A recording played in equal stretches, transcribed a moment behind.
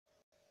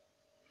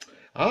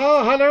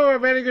Ah, hello, a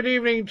very good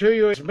evening to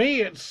you. It's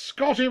me, it's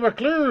Scottie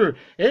McClue.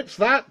 It's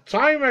that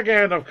time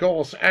again, of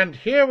course, and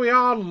here we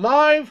are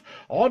live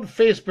on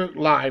Facebook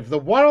Live, the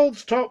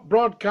world's top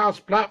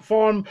broadcast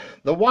platform,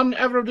 the one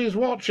everybody's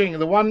watching,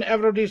 the one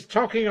everybody's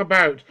talking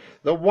about,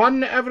 the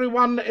one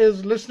everyone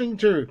is listening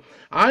to.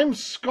 I'm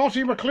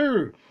Scottie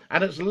McClue,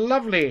 and it's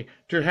lovely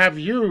to have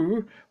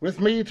you with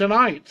me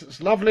tonight.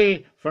 It's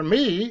lovely for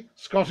me,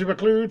 Scottie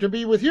McClue, to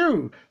be with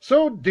you.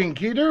 So,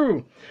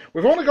 Dinky-Doo.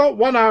 We've only got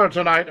 1 hour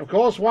tonight, of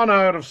course, 1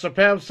 hour of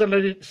superb,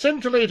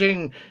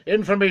 scintillating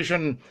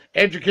information,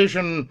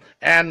 education,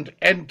 and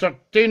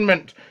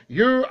entertainment.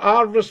 You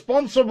are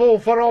responsible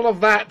for all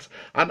of that,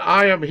 and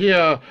I am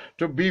here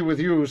to be with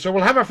you. So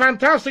we'll have a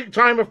fantastic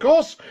time, of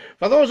course.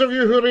 For those of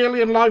you who are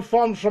alien life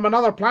forms from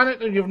another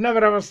planet and you've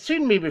never ever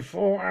seen me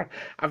before,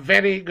 a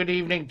very good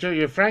evening to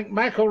you. Frank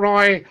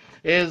McElroy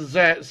is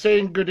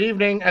saying good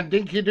evening, and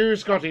Dinky-Doo,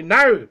 Scottie.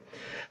 Now,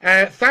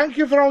 thank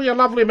you for all your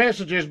lovely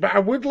messages, but I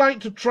would like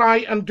to try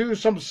and do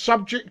some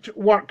subject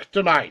work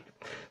tonight.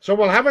 So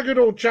we'll have a good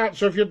old chat.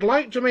 So if you'd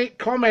like to make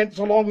comments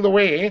along the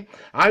way,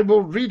 I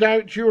will read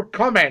out your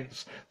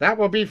comments. That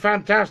will be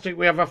fantastic.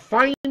 We have a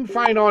fine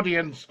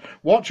audience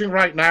watching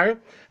right now,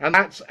 and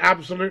that's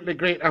absolutely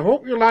great. I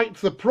hope you liked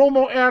the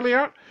promo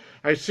earlier.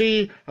 I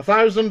see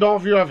 1,000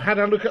 of you have had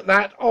a look at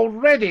that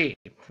already.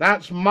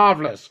 That's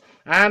marvellous.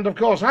 And, of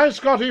course, hi,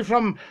 Scottie,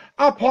 from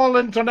Uphall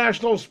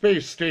International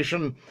Space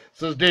Station,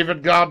 says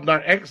David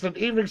Gardner. Excellent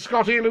evening,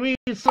 Scottie. Louise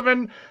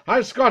 7.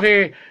 Hi,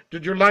 Scottie.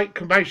 Did you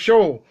like my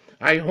show?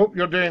 I hope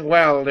you're doing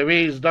well.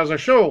 Louise does a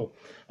show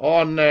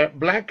on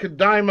Black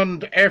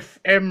Diamond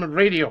FM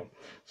radio.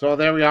 So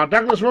there we are.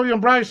 Douglas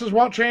William Bryce is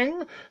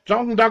watching.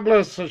 John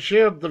Douglas has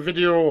shared the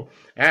video.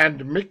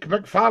 And Mick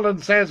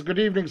McFarlane says, good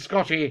evening,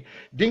 Scottie.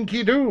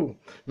 Dinky-Doo.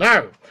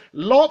 Now,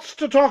 lots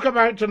to talk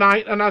about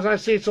tonight. And as I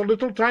say, it's a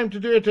little time to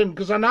do it in,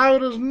 because an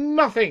hour is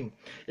nothing.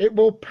 It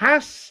will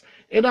pass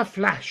in a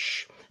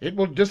flash. It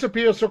will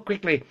disappear so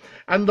quickly.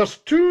 And there's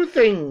two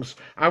things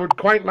I would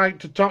quite like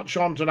to touch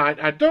on tonight.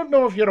 I don't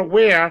know if you're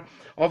aware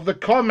of the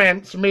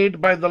comments made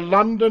by the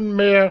London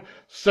Mayor,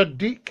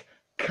 Sadiq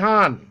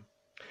Khan.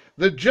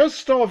 The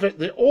gist of it,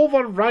 the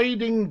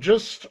overriding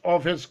gist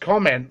of his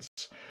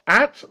comments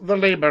at the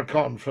Labour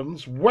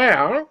conference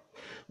were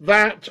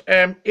that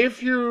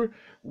if you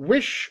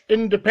wish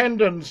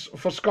independence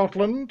for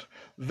Scotland,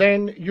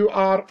 then you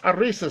are a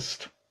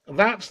racist.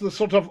 That's the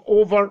sort of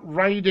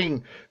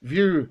overriding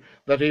view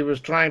that he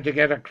was trying to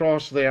get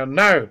across there.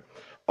 Now,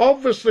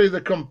 obviously,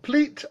 the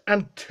complete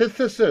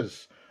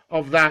antithesis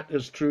of that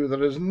is true.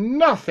 There is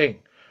nothing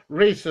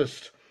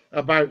racist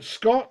about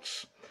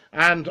Scots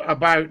and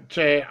about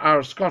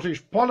our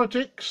Scottish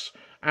politics,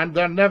 and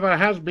there never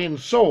has been.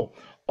 So,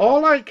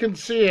 all I can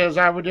say is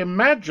I would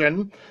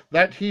imagine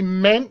that he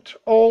meant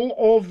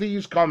all of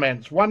these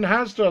comments. One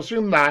has to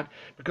assume that,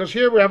 because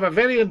here we have a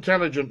very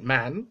intelligent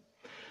man,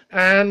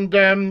 and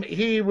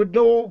he would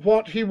know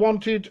what he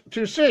wanted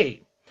to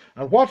say.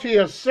 And what he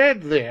has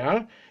said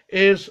there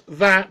is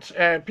that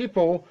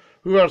people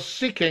who are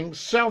seeking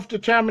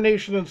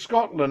self-determination in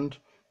Scotland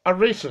are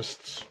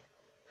racists.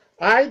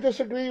 I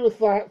disagree with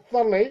that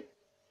thoroughly,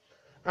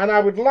 and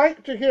I would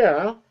like to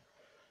hear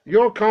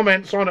your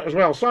comments on it as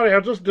well. Sorry, I'll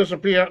just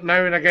disappear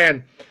now and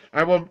again.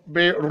 I will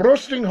be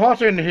roasting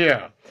hot in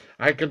here,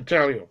 I can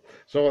tell you.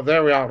 So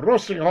there we are,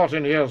 roasting hot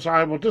in here, so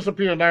I will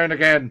disappear now and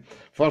again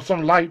for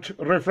some light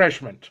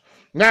refreshment.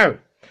 Now,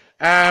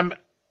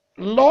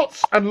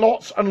 lots and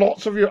lots and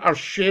lots of you are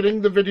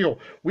sharing the video.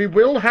 We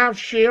will have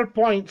share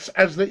points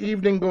as the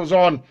evening goes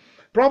on,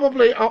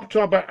 probably up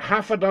to about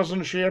half a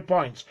dozen share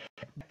points.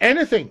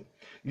 Anything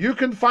you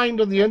can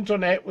find on the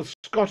internet with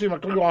Scottie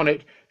McClue on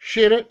it,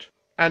 share it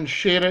and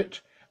share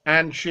it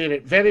and share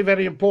it. Very,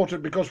 very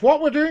important, because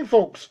what we're doing,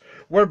 folks,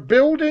 we're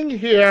building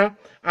here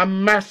a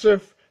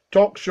massive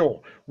talk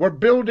show. We're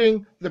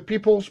building the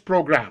People's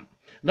Programme.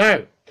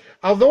 Now,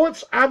 although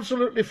it's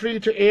absolutely free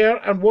to air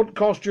and won't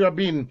cost you a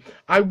bean,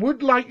 I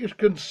would like you to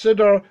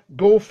consider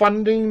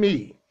GoFunding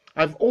me.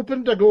 I've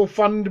opened a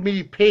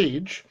GoFundMe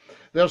page.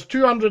 There's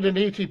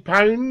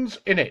 £280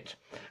 in it.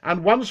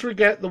 And once we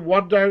get the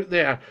word out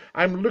there,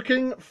 I'm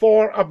looking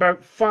for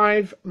about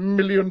 £5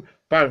 million.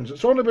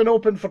 It's only been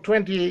open for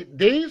 28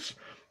 days,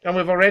 and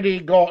we've already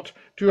got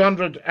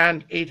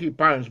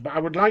 £280. But I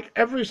would like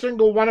every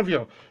single one of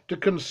you to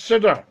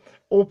consider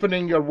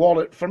opening your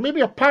wallet for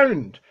maybe £1,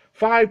 £5,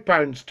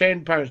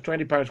 £10,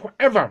 £20,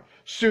 whatever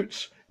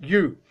suits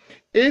you.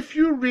 If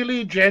you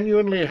really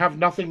genuinely have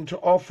nothing to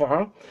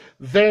offer,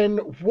 then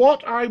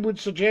what I would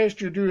suggest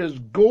you do is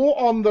go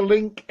on the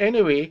link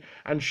anyway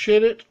and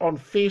share it on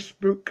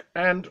Facebook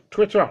and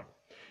Twitter.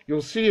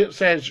 You'll see it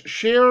says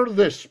share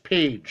this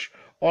page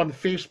on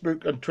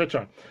Facebook and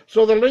Twitter.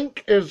 So the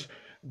link is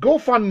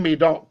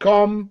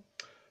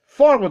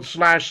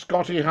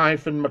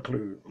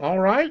gofundme.com/Scottie-McClue. All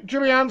right,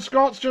 Julianne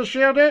Scott's just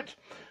shared it.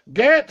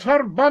 Get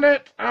her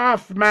bonnet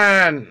off,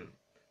 man.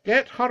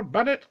 Get her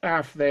bonnet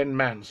off then,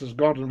 man, says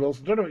Gordon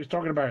Wilson. Don't know what he's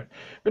talking about.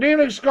 Good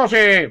evening,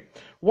 Scottie.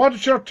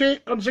 What's your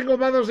take on single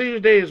mothers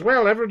these days?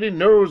 Well, everybody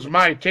knows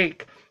my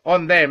take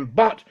on them,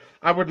 but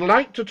I would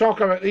like to talk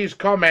about these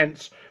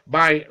comments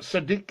by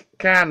Sadiq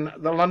Khan,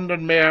 the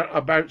London mayor,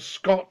 about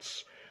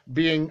Scots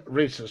being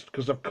racist,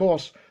 because of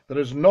course there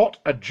is not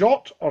a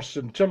jot or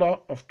scintilla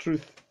of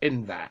truth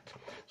in that.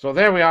 So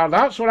there we are.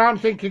 That's what I'm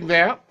thinking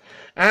there.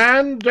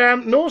 And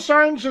no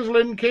sound, says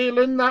Lynn K.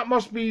 Lynn, that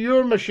must be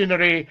your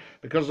machinery,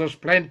 because there's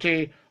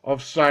plenty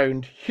of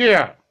sound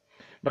here.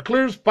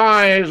 McClue's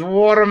pie is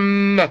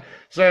warm,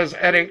 says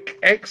Eric.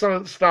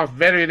 Excellent stuff.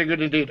 Very, very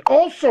good indeed.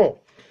 Also,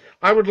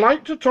 I would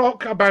like to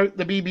talk about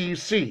the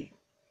BBC,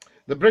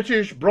 the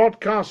British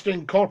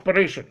Broadcasting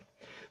Corporation.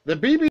 The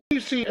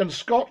BBC in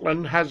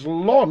Scotland has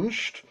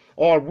launched,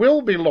 or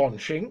will be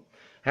launching,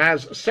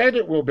 has said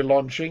it will be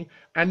launching,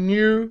 a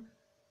new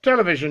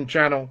television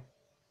channel.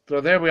 So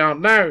there we are.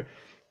 Now,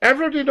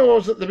 everybody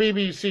knows that the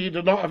BBC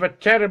did not have a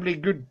terribly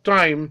good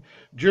time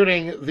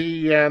during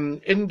the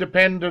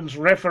independence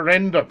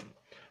referendum,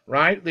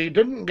 right? They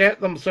didn't get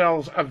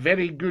themselves a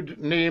very good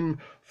name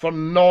for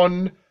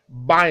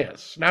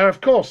non-bias. Now, of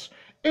course,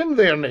 in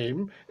their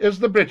name is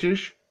the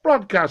British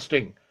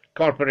Broadcasting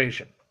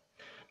Corporation.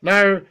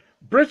 Now,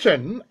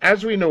 Britain,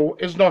 as we know,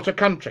 is not a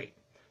country.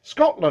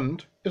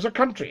 Scotland is a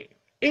country.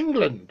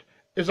 England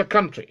is a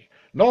country.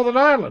 Northern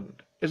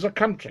Ireland is a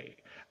country.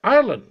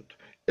 Ireland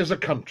is a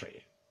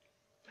country.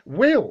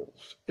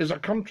 Wales is a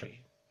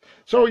country.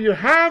 So you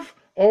have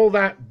all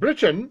that.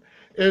 Britain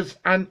is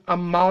an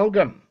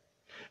amalgam.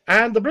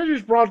 And the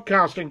British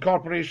Broadcasting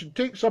Corporation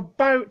takes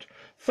about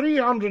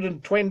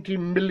 £320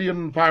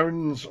 million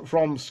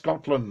from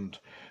Scotland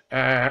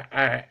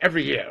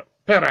every year,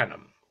 per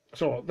annum.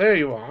 So there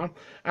you are.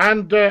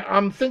 And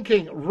I'm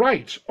thinking,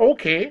 right,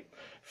 okay,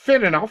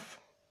 fair enough.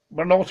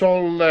 We're not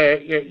all,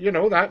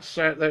 that's,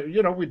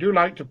 we do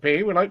like to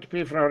pay. We like to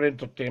pay for our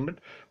entertainment.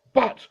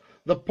 But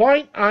the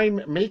point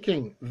I'm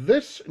making,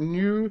 this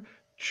new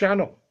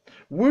channel,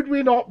 would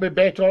we not be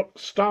better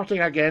starting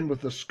again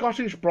with the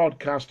Scottish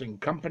Broadcasting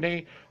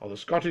Company or the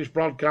Scottish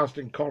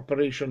Broadcasting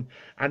Corporation,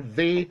 and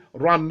they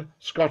run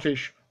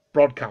Scottish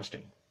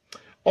broadcasting?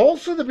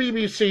 Also, the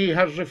BBC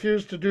has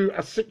refused to do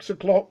a 6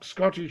 o'clock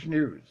Scottish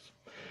news.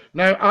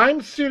 Now,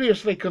 I'm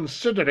seriously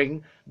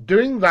considering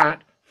doing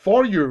that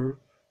for you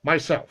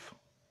myself.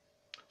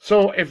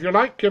 So if you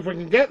like, if we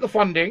can get the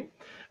funding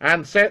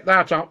and set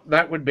that up,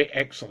 that would be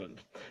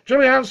excellent.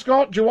 Julianne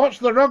Scott, do you watch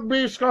the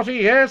rugby, Scotty?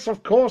 Yes,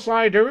 of course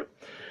I do.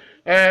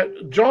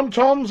 John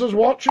Toms is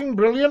watching.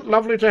 Brilliant.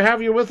 Lovely to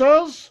have you with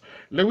us.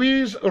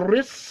 Louise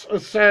Riss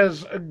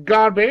says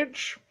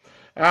garbage.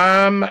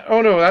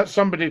 Oh no, that's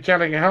somebody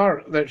telling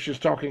her that she's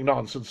talking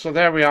nonsense. So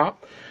there we are.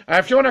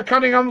 Fiona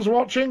Cunningham's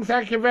watching.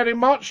 Thank you very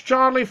much.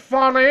 Charlie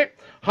Farley,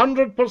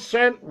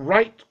 100%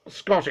 right,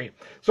 Scotty.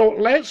 So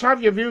let's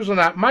have your views on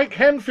that. Mike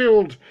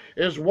Henfield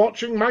is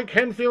watching. Mike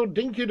Henfield,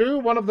 Dinky-Doo,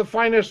 one of the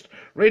finest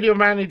radio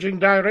managing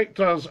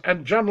directors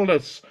and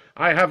journalists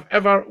I have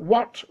ever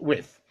worked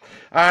with.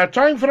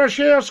 Time for a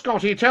share,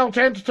 Scotty. Tell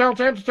 10 to tell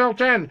 10 to tell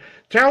 10.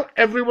 Tell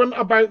everyone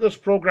about this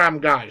program,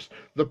 guys.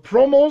 The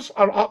promos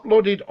are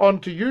uploaded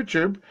onto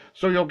YouTube,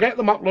 so you'll get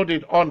them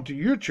uploaded onto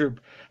YouTube,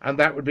 and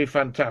that would be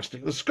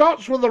fantastic. The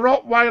Scots were the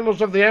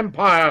Rottweilers of the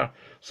Empire,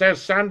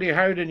 says Sandy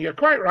Howden. You're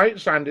quite right,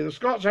 Sandy. The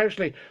Scots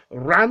actually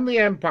ran the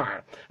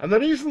empire. And the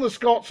reason the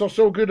Scots are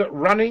so good at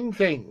running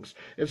things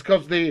is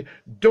because they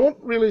don't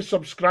really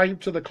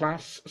subscribe to the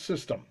class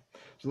system.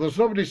 So there's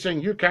nobody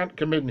saying, you can't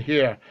come in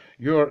here,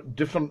 you're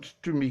different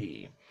to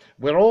me.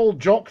 We're all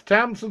Jock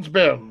Tamson's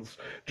bairns.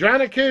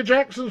 Joanna K.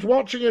 Jackson's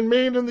watching in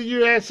Maine in the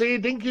USA.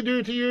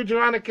 Dinky-Doo to you,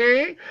 Joanna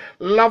K.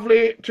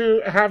 Lovely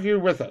to have you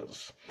with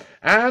us.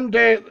 And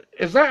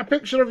is that a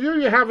picture of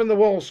you have in the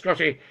wall,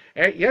 Scotty?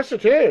 Yes,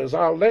 it is.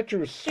 I'll let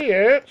you see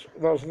it.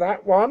 There's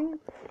that one.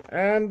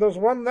 And there's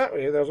one that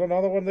way. There's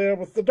another one there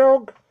with the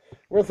dog,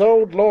 with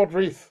old Lord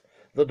Reith,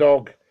 the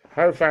dog.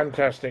 How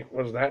fantastic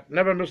was that?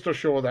 Never missed a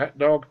show, that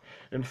dog,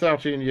 in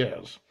 13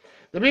 years.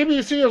 The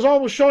BBC has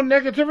always shown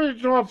negativity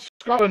towards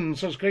Scotland,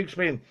 says Craig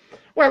Spain.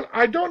 Well,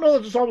 I don't know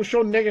that it's always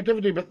shown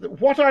negativity,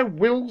 but what I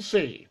will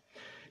say,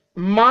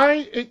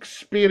 my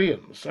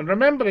experience, and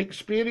remember,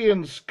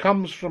 experience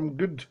comes from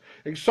good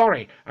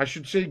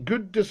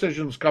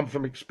decisions come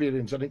from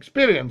experience, and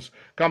experience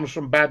comes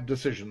from bad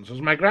decisions.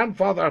 As my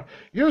grandfather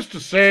used to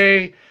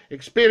say,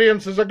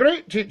 experience is a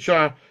great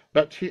teacher,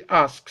 but he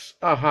asks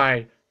a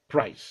high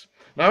price.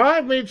 Now,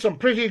 I've made some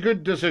pretty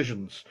good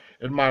decisions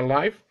in my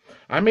life.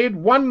 I made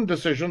one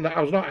decision that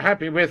I was not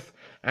happy with,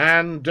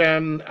 and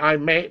I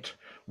met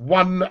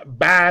one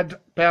bad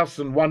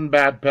person,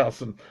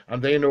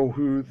 and they know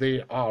who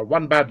they are.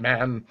 One bad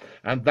man,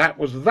 and that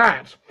was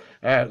that.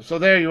 So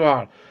there you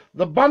are.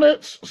 The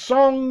Bunnets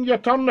song your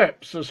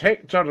turnips, says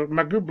Hector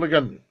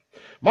Magubligan.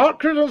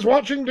 Mark Cruden's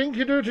watching.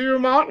 Dinky-Doo to you,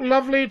 Mark.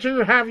 Lovely to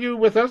have you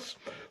with us.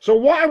 So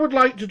what I would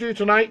like to do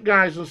tonight,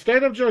 guys,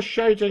 instead of just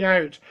shouting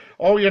out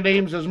all your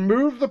names, is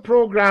move the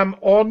programme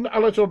on a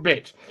little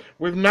bit.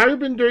 We've now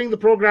been doing the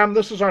programme.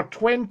 This is our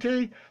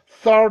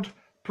 23rd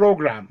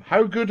programme.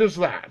 How good is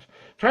that?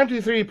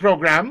 23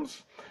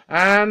 programmes.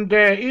 And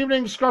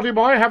evening, Scotty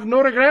boy, have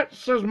no regrets,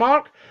 says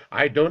Mark.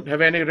 I don't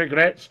have any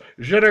regrets.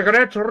 Je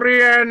regrette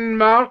rien,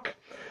 Mark.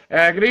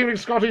 Good evening,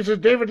 Scotty, says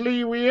David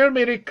Lee Weir.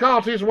 Mary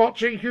Carty's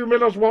watching. Hugh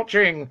Miller's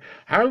watching.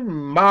 How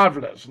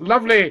marvellous.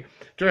 Lovely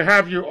to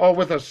have you all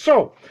with us.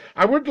 So,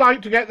 I would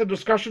like to get the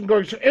discussion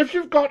going. So, if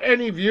you've got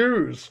any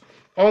views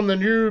on the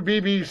new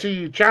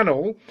BBC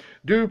channel,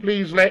 do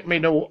please let me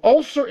know.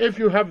 Also, if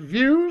you have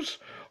views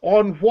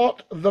on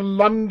what the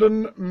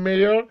London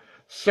Mayor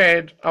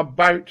said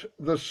about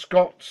the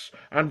Scots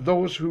and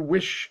those who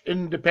wish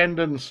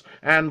independence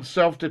and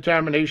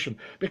self-determination.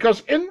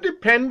 Because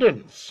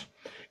independence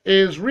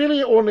is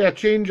really only a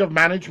change of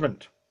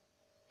management.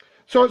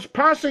 So it's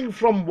passing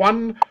from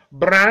one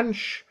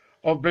branch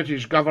of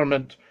British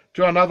government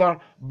to another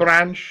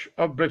branch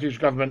of British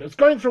government. It's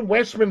going from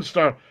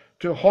Westminster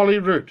to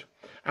Holyrood.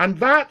 And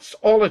that's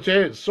all it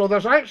is. So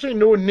there's actually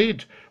no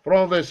need for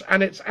all this.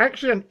 And it's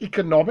actually an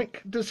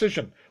economic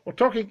decision. We're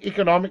talking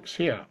economics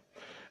here.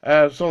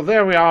 So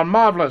there we are,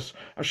 marvellous.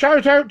 A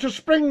shout out to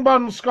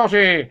Springbun,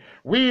 Scotty.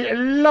 We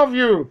love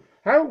you.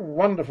 How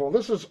wonderful.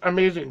 This is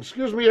amazing.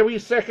 Excuse me a wee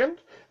second.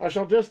 I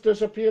shall just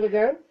disappear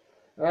again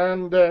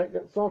and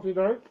get sorted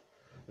out.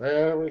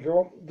 There we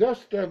go.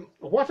 Just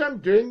what I'm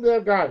doing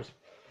there, guys,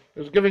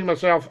 is giving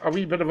myself a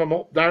wee bit of a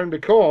mop down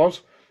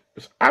because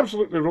it's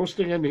absolutely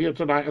roasting in here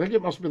tonight. I think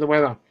it must be the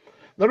weather.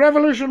 The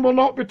revolution will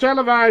not be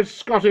televised,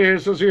 Scotty,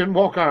 says Ian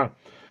Walker.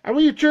 A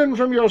wee tune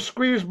from your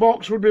squeeze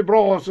box would be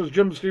braw, says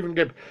Jim Stephen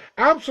Gibb.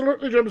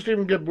 Absolutely, Jim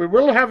Stephen Gibb. We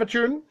will have a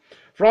tune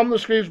from the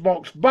squeeze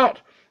box, but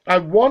I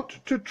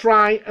want to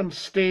try and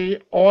stay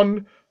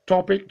on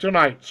topic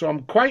tonight. So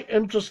I'm quite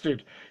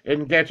interested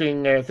in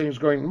getting things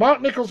going. Mark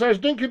Nicholl says,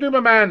 Dinky-Doo, my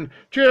man.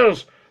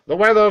 Cheers. The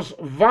weather's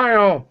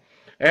vile.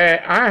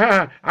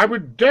 I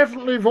would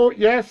definitely vote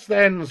yes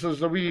then,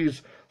 says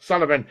Louise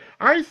Sullivan.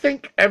 I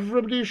think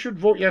everybody should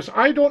vote yes.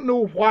 I don't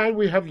know why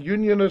we have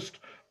unionist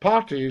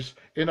parties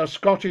in a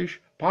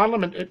Scottish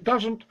Parliament. It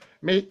doesn't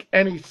make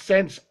any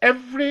sense.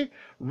 Every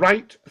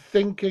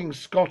right-thinking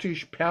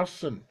Scottish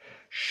person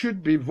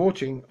should be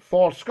voting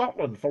for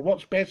Scotland, for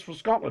what's best for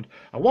Scotland.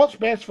 And what's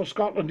best for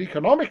Scotland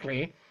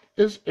economically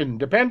is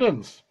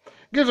independence.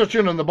 Gives a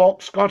tune in the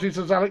box, Scotty,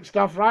 says Alex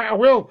Stuff. Right, I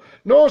will.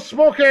 No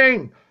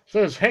smoking,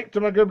 says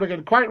Hector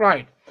McGoodligan. Quite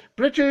right.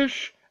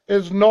 British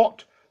is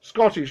not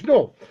Scottish.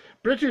 No.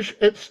 British,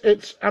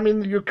 I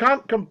mean, you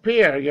can't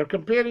compare. You're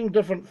comparing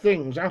different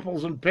things,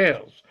 apples and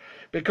pears,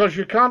 because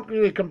you can't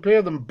really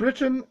compare them.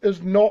 Britain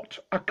is not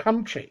a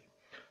country.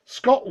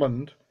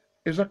 Scotland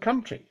is a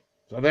country.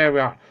 So there we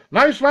are.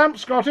 Nice lamp,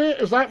 Scotty.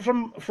 Is that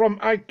from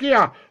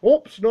IKEA?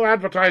 Oops, no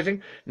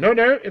advertising. No,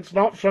 it's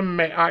not from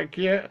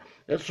IKEA.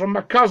 It's from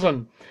my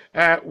cousin.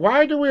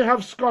 Why do we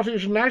have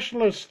Scottish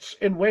nationalists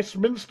in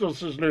Westminster,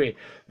 says Louis?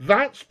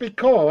 That's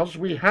because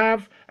we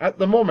have, at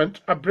the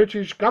moment, a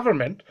British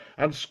government,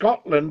 and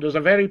Scotland is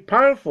a very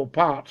powerful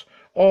part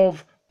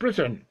of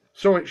Britain.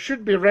 So it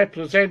should be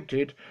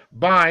represented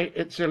by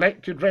its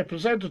elected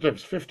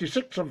representatives,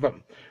 56 of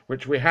them,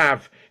 which we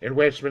have in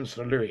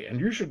Westminster, Louis. And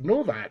you should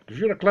know that, because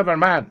you're a clever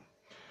man.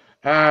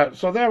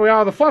 So there we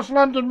are. The first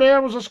London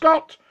mayor was a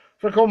Scot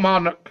for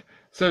Kilmarnock,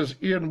 says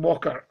Ian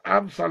Walker.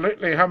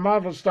 Absolutely. How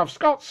marvellous stuff.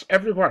 Scots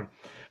everywhere.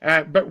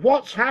 But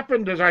what's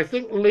happened is I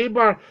think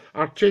Labour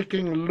are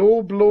taking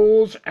low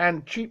blows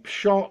and cheap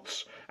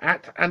shots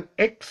at an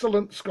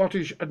excellent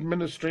Scottish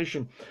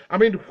administration. I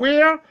mean,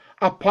 where,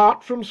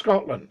 apart from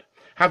Scotland,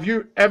 have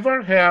you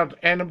ever heard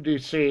anybody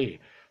say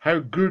how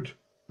good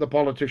the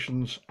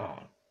politicians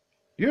are?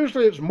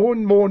 Usually it's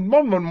moan, moan,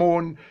 moan, moan,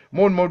 moan,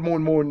 moan, moan,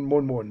 moan, moan,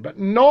 moan, moan, but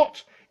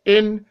not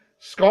in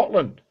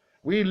Scotland.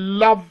 We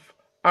love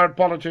our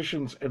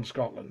politicians in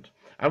Scotland,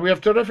 and we have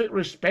terrific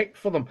respect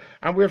for them,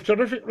 and we have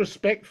terrific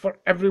respect for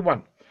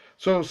everyone.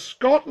 So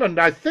Scotland,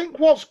 I think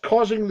what's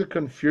causing the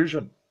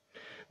confusion,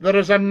 there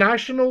is a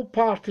national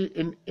party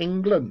in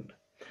England,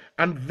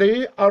 and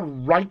they are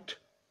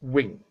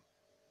right-wing,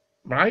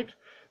 right?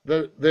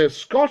 The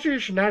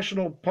Scottish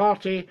National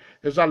Party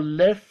is a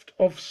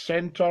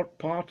left-of-centre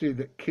party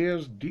that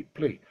cares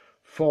deeply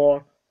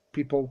for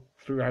people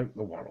throughout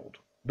the world.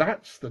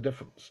 That's the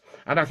difference.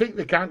 And I think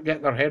they can't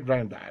get their head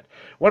round that.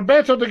 We're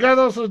better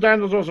together, says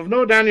Daniel Joseph.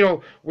 No,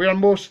 Daniel, we are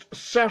most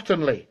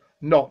certainly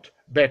not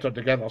better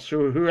together.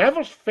 So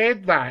whoever's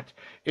fed that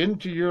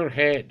into your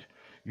head,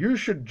 you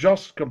should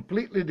just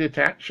completely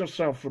detach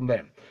yourself from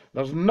them.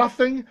 There's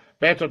nothing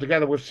better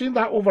together. We've seen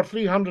that over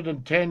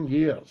 310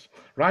 years.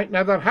 Right?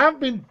 Now, there have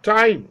been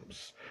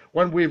times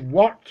when we've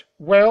worked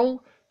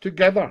well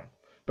together,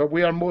 but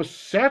we are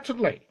most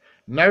certainly,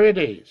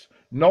 nowadays,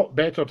 not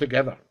better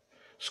together.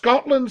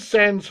 Scotland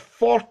sends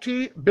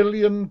 £40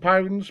 billion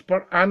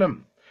per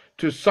annum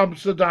to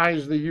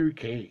subsidise the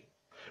UK.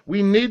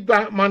 We need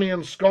that money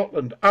in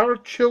Scotland. Our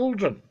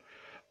children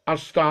are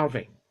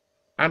starving,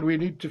 and we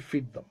need to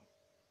feed them.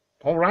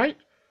 All right?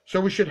 So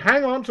we should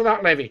hang on to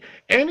that levy.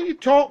 Any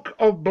talk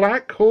of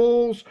black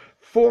holes,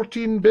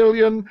 14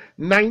 billion,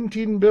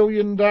 19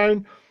 billion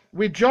down,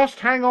 we just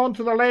hang on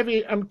to the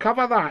levy and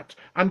cover that.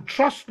 And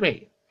trust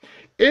me,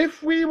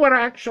 if we were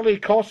actually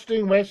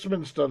costing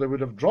Westminster, they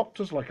would have dropped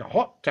us like a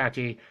hot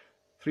tatty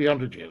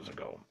 300 years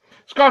ago.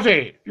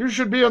 Scotty, you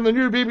should be on the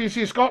new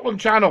BBC Scotland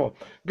channel.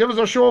 Give us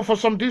a show for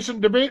some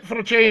decent debate for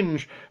a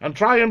change and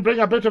try and bring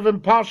a bit of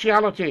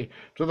impartiality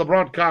to the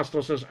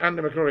broadcaster, says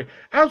Andy McCrory.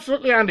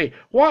 Absolutely, Andy.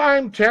 What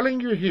I'm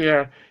telling you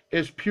here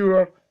is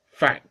pure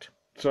fact.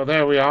 So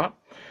there we are.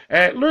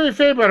 Louis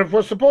Faber, if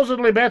we're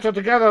supposedly better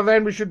together,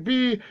 then we should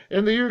be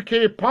in the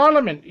UK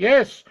Parliament.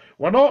 Yes,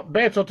 we're not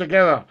better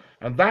together,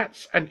 and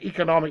that's an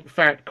economic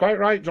fact. Quite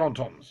right, John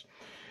Thomas.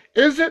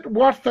 Is it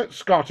worth it,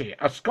 Scotty?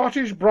 A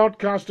Scottish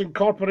Broadcasting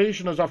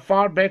Corporation is a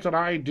far better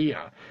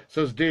idea,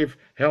 says Dave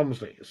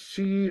Helmsley.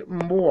 See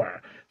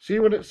more. See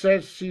when it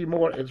says see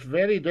more. It's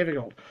very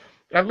difficult.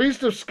 At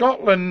least if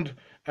Scotland...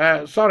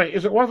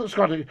 is it worth it,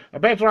 Scotty? A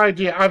better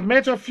idea. I've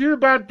met a few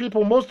bad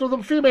people, most of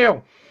them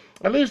female.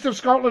 At least if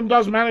Scotland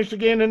does manage to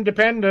gain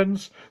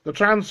independence, the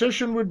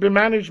transition would be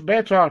managed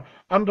better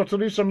under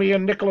Theresa May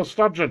and Nicola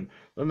Sturgeon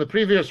than the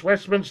previous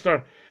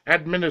Westminster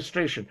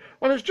administration.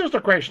 Well, it's just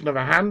a question of a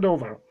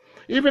handover.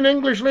 Even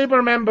English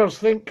Labour members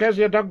think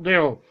Kezia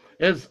Dugdale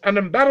is an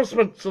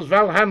embarrassment, says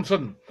Val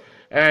Hansen.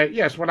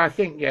 Yes, well, I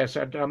think, yes.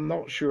 I'm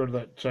not sure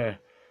that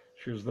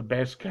she was the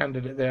best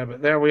candidate there,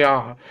 but there we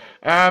are.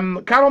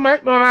 Carol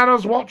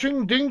McNamara's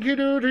watching.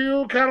 Dinky-Doo to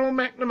you, Carol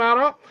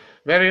McNamara.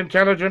 Very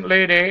intelligent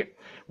lady.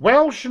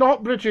 Welsh,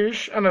 not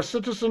British, and a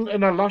citizen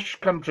in a lush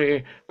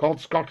country called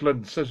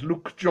Scotland, says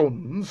Luke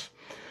Jones.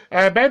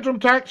 Bedroom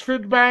tax,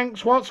 food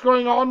banks, what's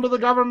going on with the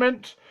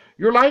government?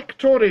 You like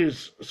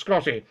Tories,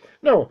 Scotty?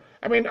 No,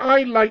 I mean,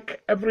 I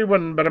like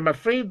everyone, but I'm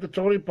afraid the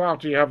Tory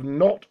party have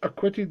not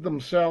acquitted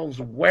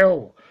themselves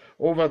well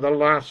over the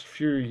last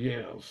few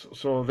years.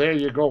 So there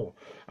you go.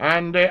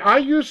 And I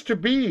used to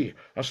be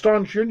a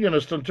staunch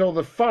unionist until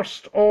the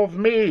 1st of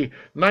May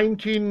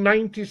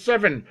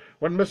 1997,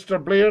 when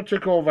Mr. Blair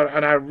took over,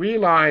 and I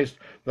realised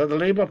that the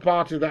Labour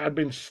Party that had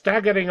been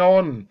staggering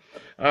on,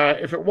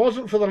 if it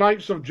wasn't for the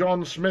likes of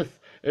John Smith,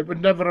 it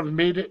would never have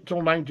made it till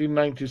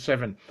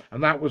 1997,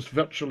 and that was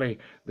virtually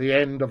the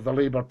end of the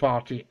Labour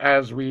Party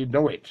as we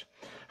know it.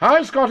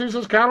 Hi, Scotty,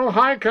 says Carol.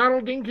 Hi,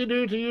 Carol.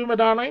 Dinky-Doo to you, my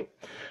darling.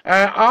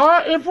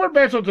 If we're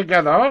better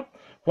together,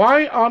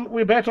 why aren't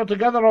we better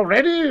together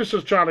already,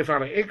 says Charlie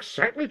Farley.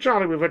 Exactly,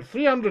 Charlie. We've had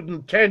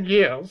 310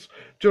 years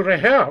to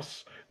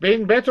rehearse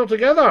being better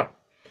together,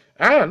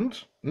 and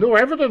no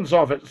evidence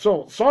of it.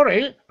 So,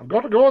 sorry, I've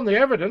got to go on the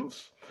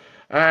evidence.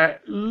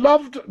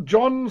 Loved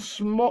John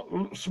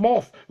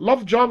Smith,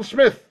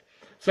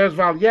 says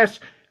Val. Yes,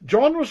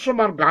 John was from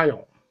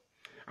Argyll,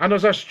 and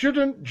as a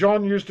student,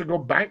 John used to go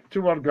back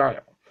to Argyll,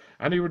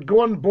 and he would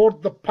go on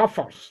board the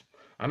Puffers,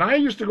 and I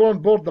used to go on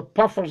board the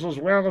Puffers as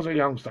well as a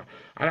youngster,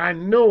 and I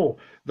know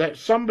that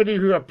somebody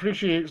who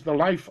appreciates the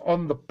life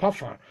on the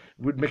Puffer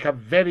would make a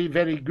very,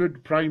 very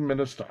good Prime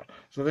Minister.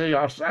 So there you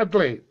are.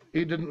 Sadly,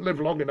 he didn't live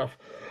long enough.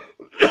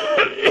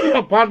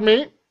 Pardon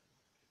me.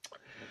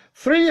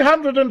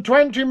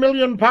 £320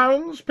 million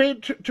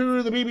paid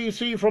to the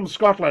BBC from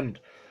Scotland,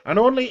 and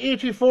only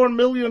 84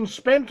 million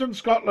spent in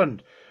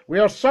Scotland. We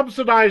are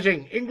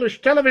subsidising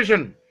English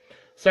television,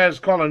 says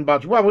Colin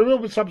Budge. Well, we will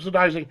be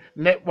subsidising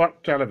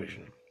network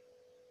television.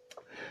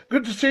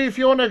 Good to see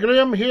Fiona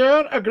Graham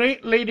here, a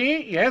great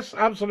lady. Yes,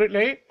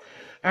 absolutely.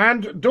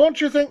 And don't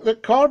you think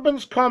that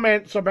Corbyn's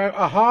comments about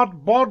a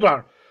hard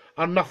border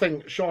are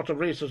nothing short of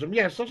racism?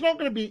 Yes, there's not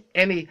going to be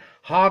any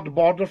hard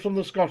border from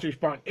the Scottish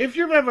Party. If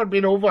you've ever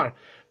been over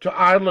to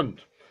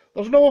Ireland,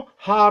 there's no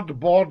hard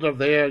border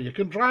there. You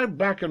can drive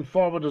back and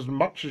forward as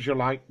much as you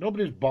like.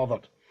 Nobody's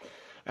bothered.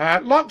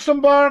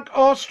 Luxembourg,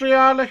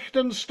 Austria,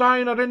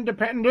 Liechtenstein are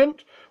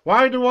independent.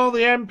 Why do all the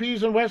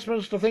MPs in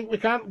Westminster think we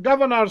can't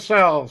govern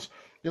ourselves?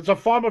 It's a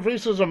form of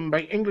racism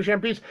by English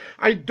MPs.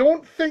 I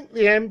don't think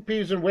the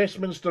MPs in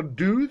Westminster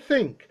do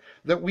think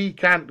that we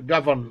can't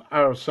govern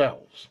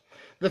ourselves.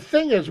 The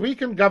thing is, we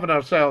can govern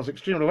ourselves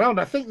extremely well, and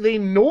I think they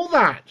know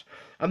that.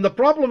 And the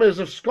problem is,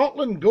 if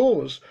Scotland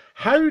goes,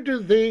 how do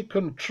they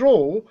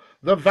control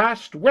the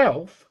vast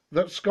wealth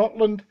that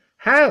Scotland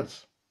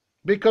has?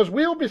 Because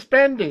we'll be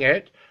spending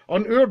it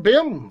on our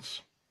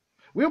bairns.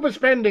 We'll be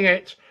spending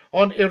it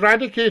on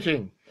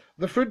eradicating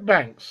the food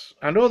banks.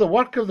 I know the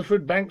work of the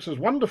food banks is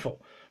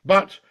wonderful,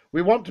 but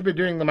we want to be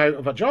doing them out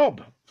of a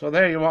job. So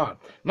there you are.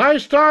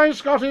 Nice tie,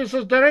 Scotty,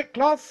 says Derek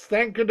Cloth.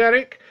 Thank you,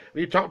 Derek.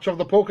 Wee touch of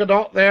the polka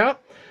dot there.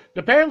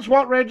 Depends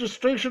what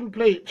registration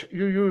plate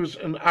you use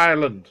in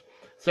Ireland,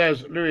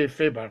 says Louis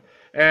Faber.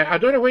 I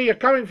don't know where you're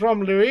coming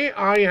from, Louis.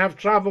 I have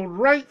travelled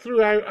right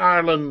throughout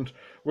Ireland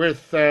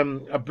with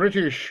a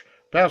British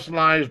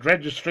personalised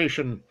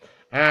registration,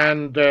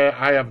 and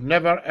I have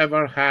never,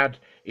 ever had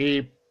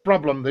a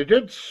problem. They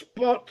did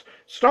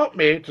stop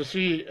me to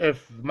see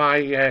if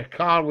my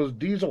car was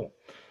diesel.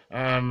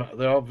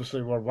 They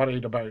obviously were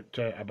worried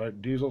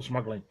about diesel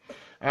smuggling.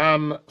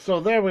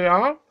 So there we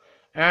are.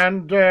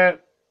 And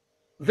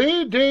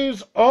the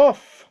days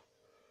off.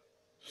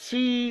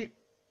 See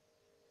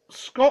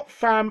Scott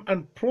Fam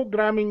and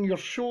programming your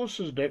show,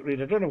 says Derek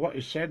Reid. I don't know what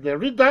he said there.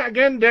 Read that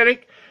again,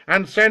 Derek,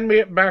 and send me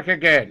it back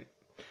again.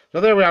 So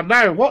there we are.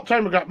 Now, what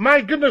time we got? My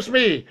goodness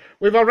me,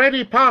 we've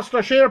already passed a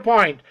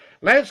SharePoint.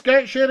 Let's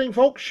get sharing,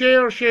 folks.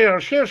 Share, share,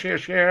 share, share,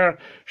 share,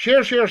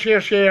 share, share,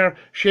 share, share,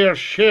 share,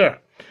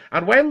 share.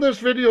 And when this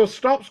video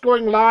stops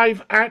going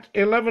live at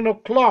 11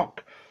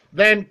 o'clock,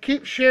 then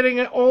keep sharing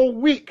it all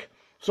week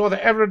so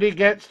that everybody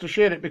gets to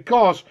share it,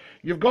 because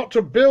you've got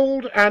to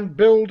build and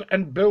build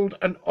and build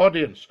an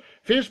audience.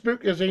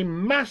 Facebook is a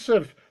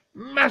massive,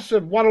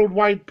 massive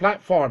worldwide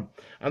platform,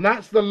 and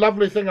that's the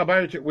lovely thing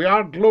about it. We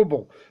are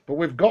global, but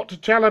we've got to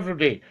tell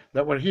everybody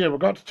that we're here. We've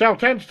got to tell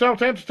 10 to tell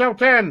 10 to tell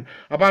 10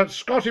 about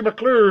Scottie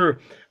McClue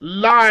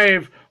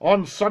live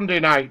on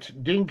Sunday night.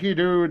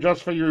 Dinky-Doo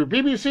just for you.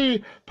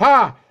 BBC,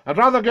 Pa, I'd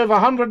rather give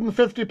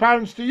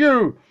 £150 to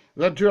you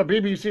than to a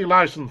BBC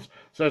licence,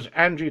 says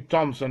Angie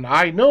Thompson.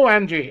 I know,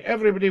 Angie,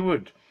 everybody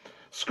would.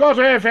 Scott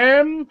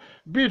FM,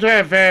 Beat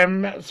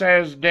FM,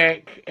 says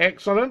Dick.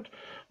 Excellent.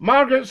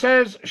 Margaret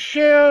says,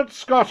 shared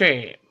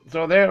Scottie.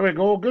 So there we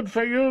go. Good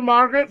for you,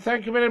 Margaret.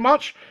 Thank you very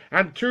much.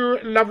 And 2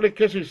 lovely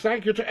kisses.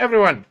 Thank you to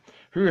everyone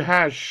who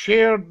has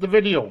shared the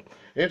video.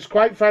 It's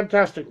quite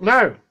fantastic.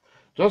 Now,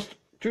 just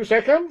 2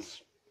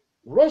 seconds.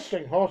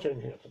 Roasting hot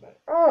in here tonight.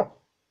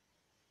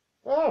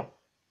 Oh,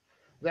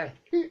 the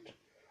heat.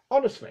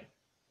 Honestly,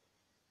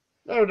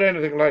 never did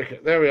anything like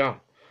it. There we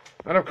are.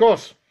 And of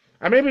course,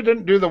 I maybe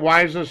didn't do the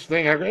wisest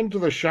thing. I got into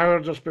the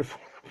shower just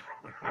before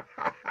the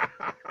program.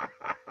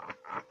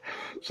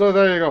 So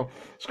there you go.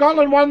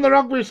 Scotland won the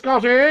rugby,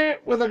 Scottie,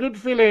 with a good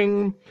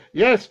feeling.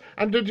 Yes,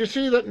 and did you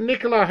see that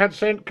Nicola had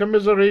sent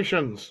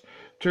commiserations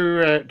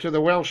to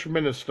the Welsh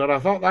Minister? I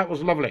thought that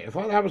was lovely. I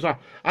thought that was a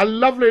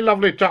lovely,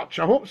 lovely touch.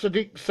 I hope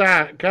Sadiq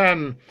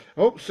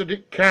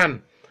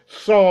Khan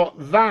saw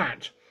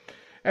that.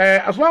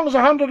 As long as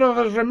 100 of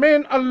us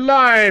remain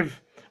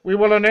alive, we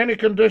will on any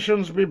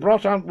conditions be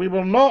brought on. We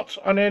will not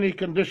on any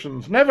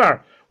conditions.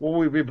 Never will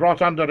we be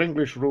brought under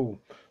English rule.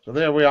 So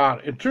there we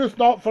are. In truth,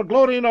 not for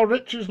glory, nor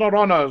riches, nor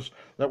honours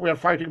that we are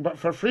fighting, but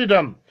for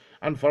freedom,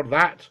 and for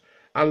that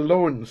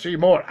alone. See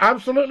more.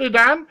 Absolutely,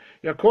 Dan.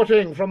 You're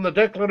quoting from the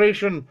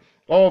Declaration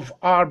of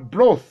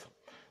Arbroath.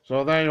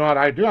 So there you are.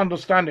 I do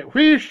understand it.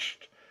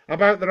 Wheeshed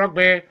about the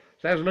rugby,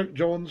 says Luke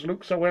Jones.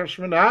 Luke's a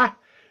Welshman.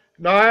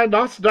 No,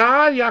 not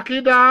da,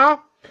 yucky da.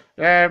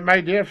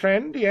 My dear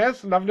friend,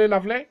 yes, lovely,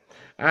 lovely.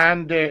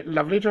 And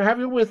lovely to have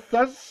you with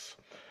us.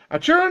 A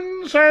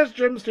tune, says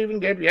Jim Stephen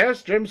Gibb.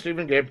 Yes, Jim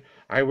Stephen Gibb.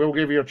 I will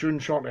give you a tune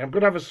shortly. I'm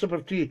going to have a sip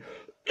of tea.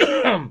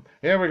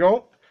 Here we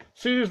go.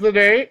 Seize the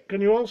day. Can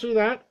you all see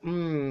that?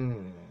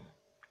 Do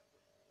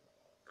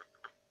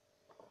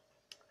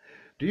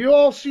you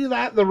all see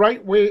that the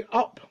right way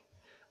up?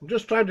 I'm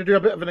just trying to do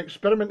a bit of an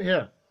experiment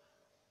here.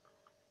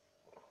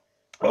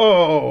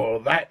 Oh,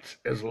 that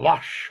is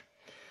lush.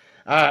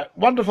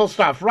 Wonderful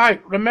stuff.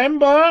 Right,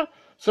 remember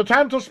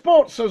Satanta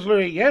Sports, says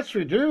Louis. Yes,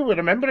 we do. We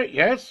remember it,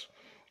 yes.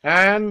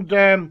 And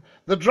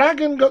the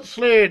dragon got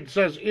slayed,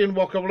 says Ian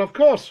Walker. Well, of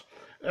course,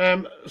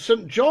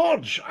 St.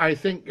 George, I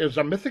think, is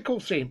a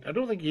mythical saint. I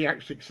don't think he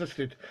actually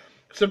existed.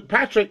 St.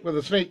 Patrick with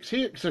the snakes,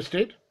 he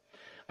existed.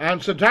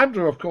 And St.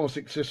 Andrew, of course,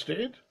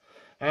 existed.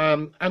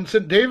 And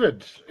St.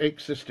 David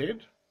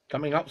existed.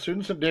 Coming up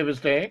soon, St. David's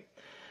Day.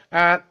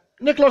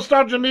 Nicola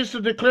Sturgeon needs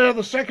to declare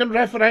the second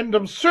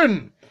referendum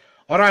soon,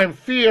 or I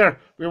fear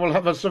we will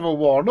have a civil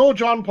war. No,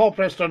 John Paul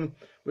Preston,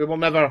 we will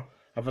never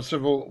have a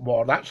civil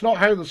war. That's not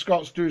how the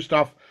Scots do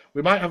stuff.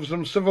 We might have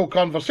some civil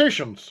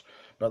conversations,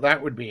 but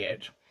that would be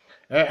it.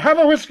 Have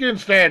a whiskey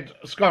instead,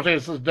 Scottie,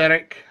 says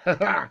Derek.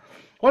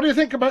 What do you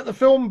think about the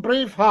film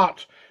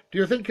Braveheart? Do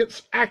you think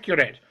it's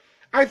accurate?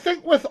 I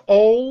think with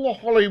all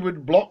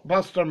Hollywood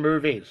blockbuster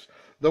movies,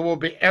 there will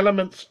be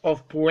elements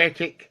of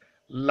poetic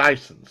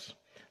license.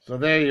 So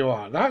there you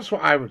are. That's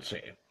what I would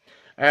say.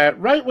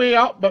 Right way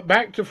up, but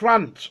back to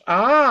front.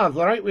 The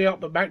right way up,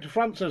 but back to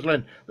front, says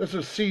Lynn. This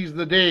is Seize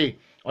the Day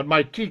on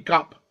my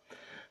teacup.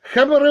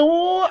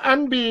 Chymru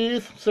and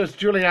Beath, says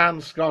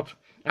Julianne Scott.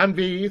 And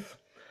Beath.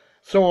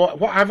 So,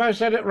 what, have I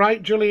said it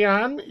right,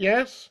 Julianne?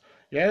 Yes,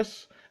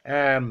 yes.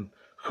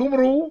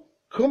 Chymru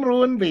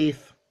and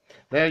Beath.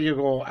 There you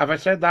go. Have I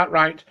said that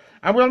right?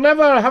 And we'll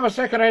never have a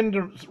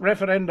second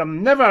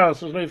referendum. Never,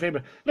 says Louis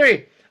Faber.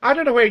 Louis, I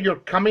don't know where you're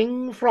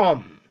coming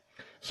from.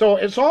 So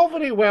it's all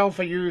very well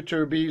for you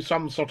to be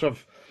some sort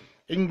of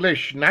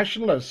English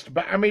nationalist,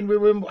 but I mean, we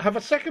will have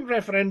a second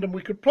referendum.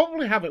 We could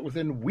probably have it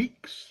within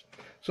weeks.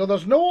 So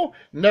there's no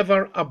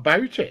never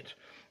about it.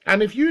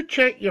 And if you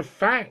check your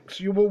facts,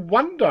 you will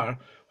wonder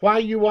why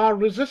you are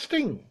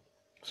resisting.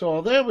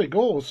 So there we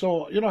go.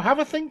 So, you know, have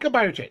a think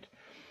about it.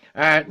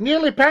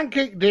 Nearly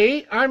Pancake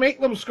Day. I make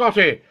them,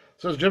 Scottie,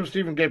 says Jim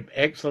Stephen Gibb.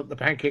 Excellent, the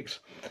pancakes.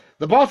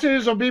 The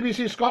bosses of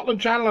BBC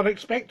Scotland Channel are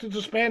expected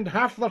to spend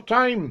half their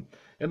time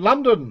in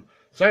London,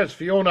 says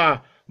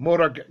Fiona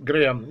Morag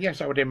Graham. Yes,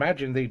 I would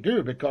imagine they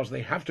do, because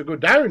they have to go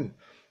down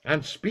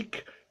and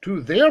speak to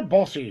their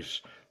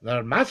bosses,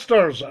 their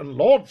masters and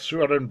lords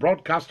who are in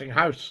Broadcasting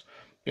House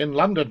in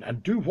London,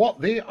 and do what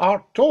they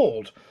are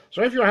told.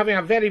 So if you're having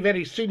a very,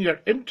 very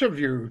senior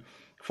interview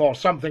for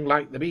something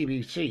like the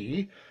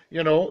BBC,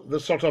 you know,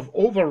 the sort of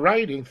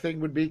overriding thing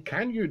would be,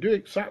 can you do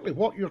exactly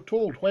what you're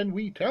told when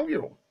we tell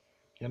you?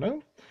 you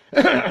know.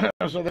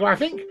 So I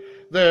think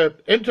the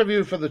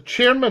interview for the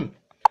chairman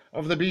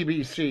of the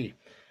BBC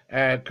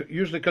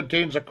usually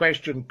contains a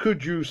question,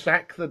 could you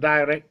sack the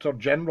Director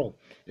General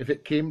if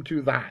it came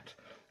to that?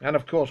 And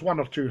of course, one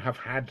or two have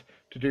had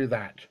to do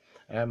that.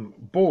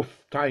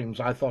 Both times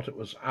I thought it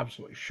was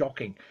absolutely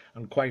shocking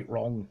and quite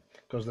wrong,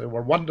 because they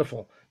were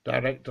wonderful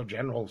Director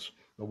Generals,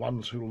 the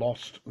ones who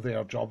lost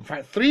their job. In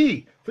fact,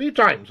 three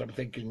times I'm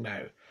thinking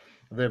now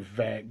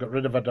they've got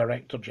rid of a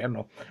Director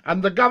General.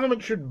 And the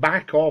government should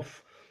back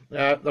off.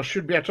 There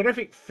should be a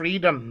terrific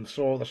freedom,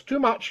 so there's too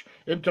much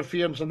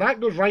interference, and that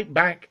goes right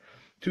back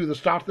to the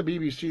start of the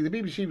BBC.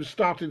 The BBC was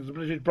started as the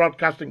British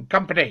Broadcasting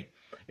Company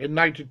in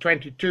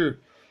 1922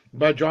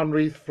 by John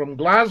Reith from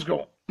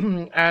Glasgow.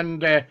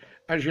 And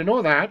as you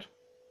know that,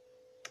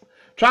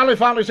 Charlie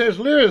Farley says,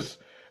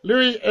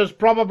 Louis is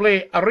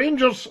probably a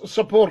Rangers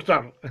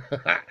supporter.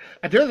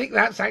 I don't think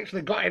that's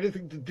actually got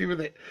anything to do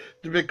with it,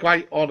 to be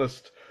quite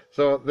honest.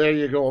 So there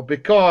you go,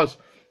 because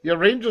your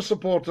Rangers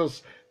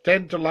supporters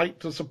tend to like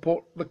to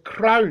support the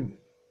Crown.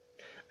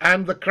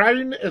 And the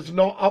Crown is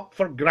not up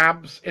for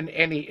grabs in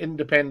any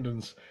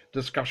independence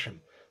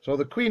discussion. So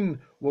the Queen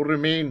will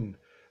remain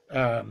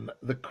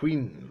the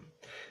Queen.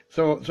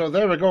 So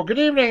there we go. Good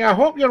evening. I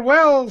hope you're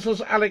well,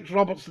 says Alex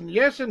Robertson.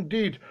 Yes,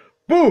 indeed.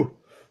 Boo,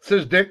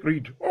 says Dick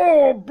Reed.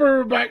 Oh,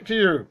 boo, back to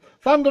you.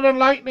 Thunder and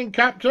lightning,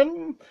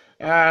 Captain.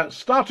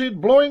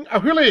 Started blowing a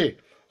hoolie,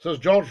 says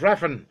George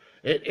Raffin.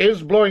 It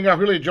is blowing a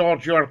hoolie,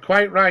 George. You are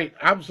quite right.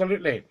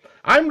 Absolutely.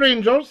 I'm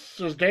Rangers,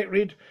 says Dick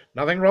Reed.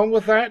 Nothing wrong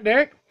with that,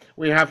 Dick.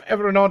 We have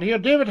everyone on here.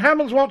 David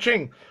Hammond's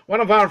watching,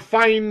 one of our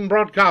fine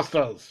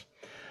broadcasters.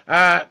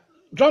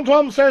 John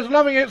Tom says,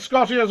 loving it,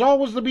 Scotty. As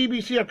always, the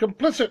BBC are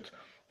complicit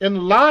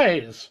in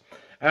lies.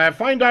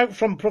 Find out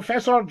from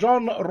Professor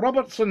John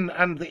Robertson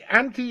and the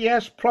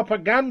anti-yes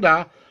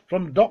propaganda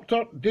from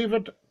Dr.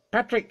 David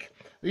Patrick.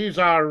 These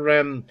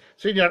are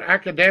senior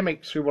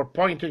academics who were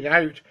pointing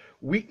out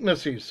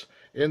weaknesses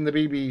in the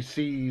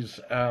BBC's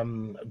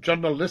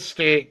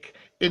journalistic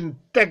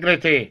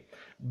integrity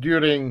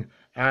during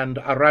and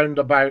around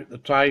about the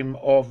time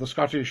of the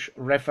Scottish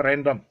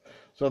referendum.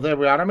 So there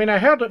we are. I mean, I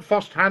heard it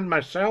firsthand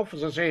myself.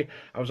 As I say,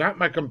 I was at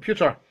my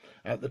computer.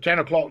 The 10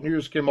 o'clock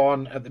news came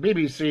on at the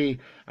BBC,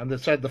 and they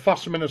said the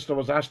First Minister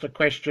was asked a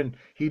question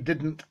he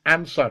didn't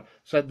answer,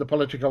 said the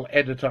political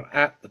editor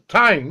at the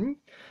time.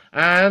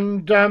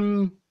 And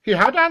he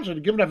had answered,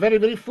 he'd given a very,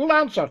 very full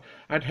answer.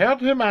 I'd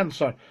heard him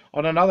answer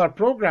on another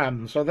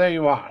programme, so there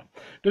you are.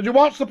 Did you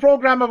watch the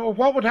programme about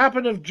what would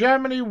happen if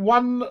Germany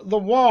won the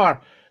war?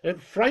 It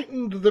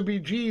frightened the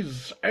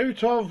bejesus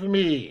out of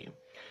me.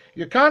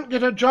 You can't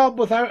get a job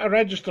without a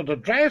registered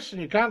address, and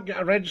you can't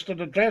get a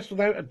registered address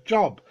without a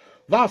job.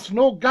 Thus,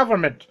 no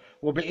government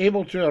will be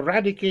able to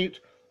eradicate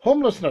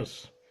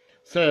homelessness,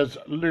 says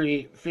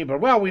Louis Faber.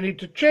 Well, we need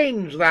to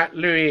change that,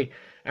 Louis,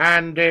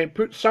 and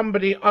put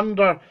somebody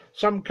under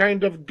some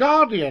kind of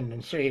guardian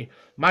and say,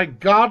 my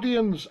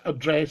guardian's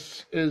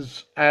address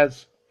is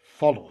as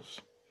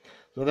follows.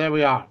 So there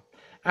we are.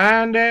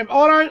 And,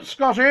 all right,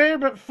 Scotty,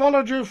 but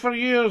followed you for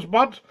years,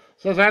 bud,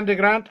 says Andy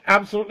Grant.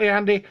 Absolutely,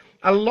 Andy.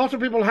 A lot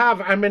of people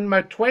have. I'm in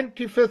my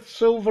 25th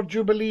Silver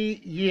Jubilee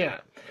year.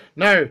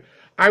 Now,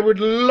 I would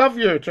love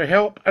you to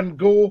help and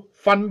go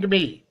fund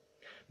me,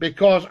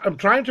 because I'm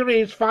trying to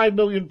raise £5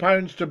 million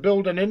to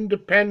build an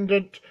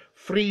independent,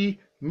 free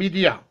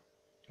media.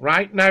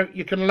 Right? Now,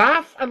 you can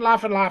laugh and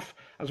laugh and laugh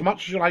as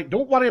much as you like.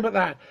 Don't worry about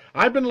that.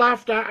 I've been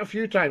laughed at a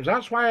few times.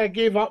 That's why I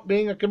gave up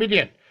being a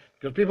comedian,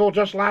 because people were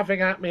just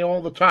laughing at me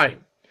all the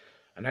time.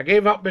 And I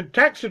gave up in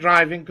taxi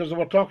driving because they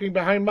were talking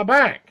behind my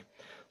back.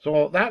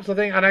 So that's the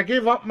thing. And I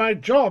gave up my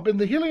job in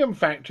the helium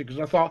factory because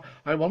I thought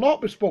I will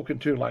not be spoken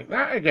to like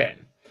that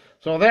again.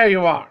 So there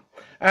you are.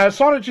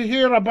 Sorry to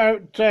hear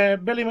about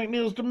Billy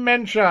McNeil's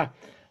dementia.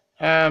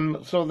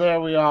 So there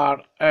we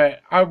are.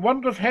 I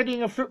wonder if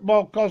heading a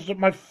football caused it.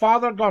 My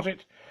father got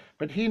it,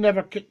 but he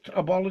never kicked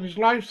a ball in his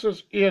life,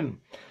 says Ian.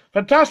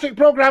 Fantastic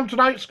programme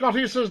tonight,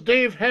 Scotty, says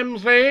Dave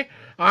Hemsley.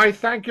 I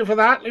thank you for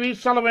that. Louise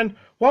Sullivan,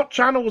 what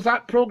channel was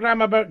that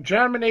programme about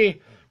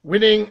Germany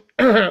winning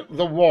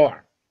the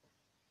war?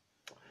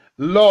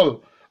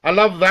 Lol. I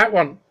love that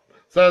one,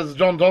 says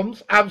John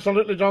Toms.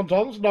 Absolutely, John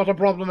Toms. Not a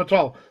problem at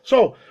all.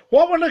 So,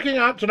 what we're looking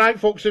at tonight,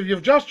 folks, if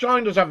you've just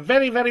joined us, a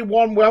very, very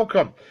warm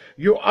welcome.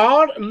 You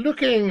are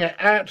looking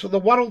at the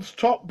world's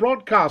top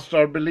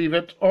broadcaster, believe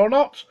it or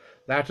not.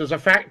 That is a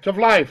fact of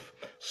life.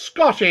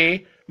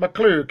 Scottie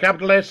McClue,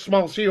 capital S,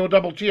 small c,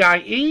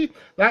 O-double-T-I-E.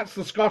 That's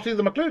the Scottie,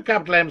 the McClue,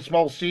 capital M,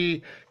 small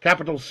c,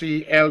 capital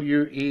C,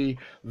 L-U-E.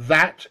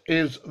 That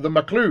is the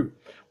McClue.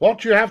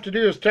 What you have to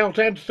do is tell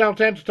 10 to tell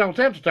 10 to tell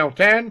 10 to tell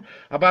 10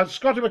 about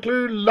Scottie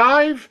McClue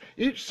live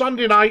each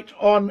Sunday night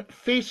on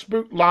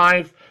Facebook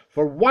Live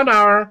for 1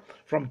 hour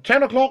from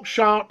 10 o'clock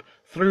sharp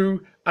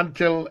through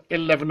until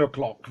 11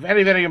 o'clock.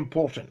 Very, very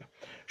important.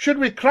 Should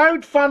we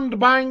crowdfund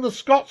buying the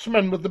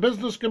Scotsman with the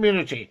business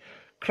community?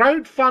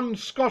 Crowdfund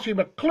Scottie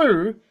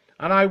McClue,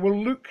 and I will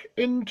look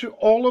into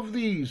all of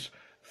these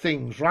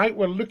things, right?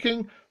 We're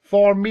looking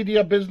for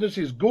media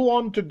businesses. Go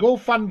on to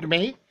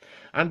GoFundMe.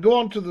 and go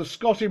onto the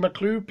Scottie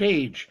McClue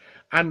page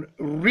and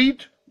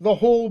read the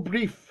whole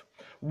brief.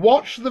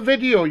 Watch the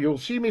video. You'll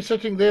see me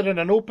sitting there in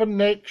an open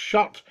neck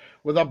shirt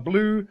with a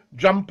blue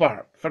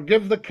jumper.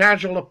 Forgive the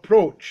casual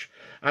approach,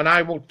 and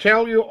I will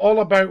tell you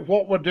all about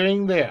what we're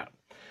doing there.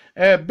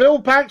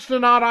 Bill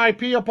Paxton,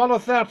 R.I.P. Apollo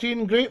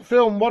 13, great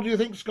film. What do you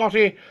think,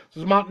 Scotty? This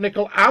is Mark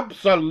Nichol.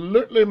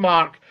 Absolutely,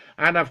 Mark.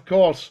 And, of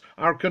course,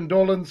 our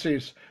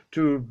condolences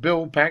to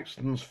Bill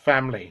Paxton's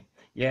family.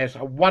 Yes,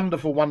 a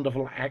wonderful,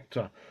 wonderful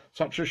actor.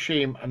 Such a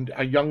shame, and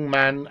a young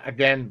man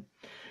again.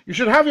 You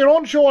should have your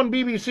own show on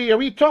BBC, a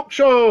wee talk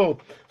show,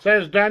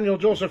 says Daniel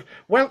Joseph.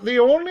 Well, the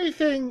only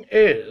thing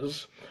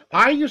is,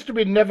 I used to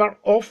be never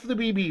off the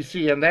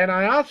BBC, and then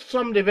I asked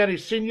somebody very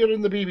senior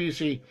in the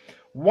BBC,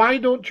 why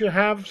don't you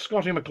have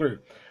Scottie McClue?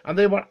 And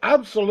they were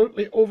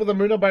absolutely over the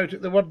moon about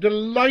it. They were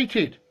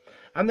delighted.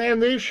 And then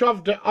they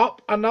shoved it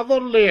up another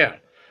layer,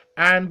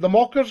 and the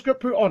mockers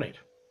got put on it.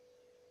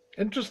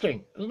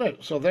 Interesting, isn't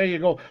it? So there you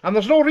go. And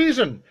there's no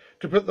reason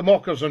to put the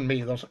mockers on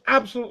me. There's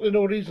absolutely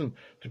no reason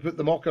to put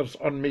the mockers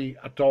on me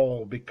at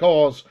all,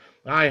 because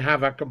I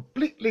have a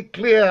completely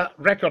clear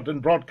record in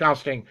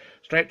broadcasting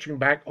stretching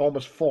back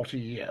almost 40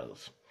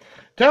 years.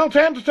 Tell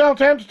 10 to tell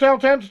 10 to tell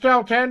 10 to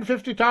tell 10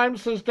 50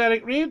 times, says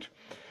Derek Reed.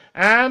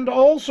 And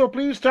also,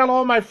 please tell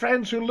all my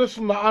friends who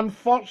listen that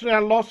unfortunately I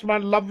lost my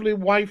lovely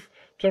wife,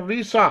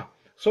 Teresa.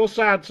 So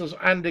sad, says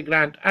Andy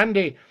Grant.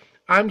 Andy,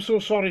 I'm so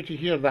sorry to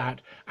hear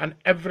that, and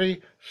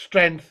every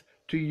strength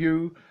to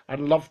you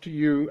and love to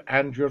you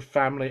and your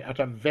family at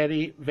a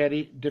very,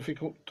 very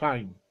difficult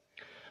time.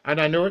 And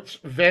I know it's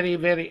very,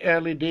 very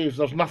early days.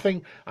 There's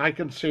nothing I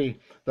can say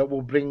that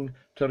will bring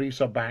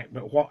Teresa back,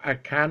 but what I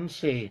can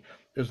say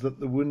is that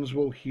the wounds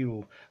will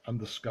heal and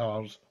the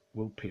scars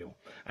will pale.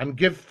 And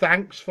give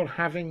thanks for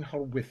having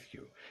her with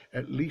you.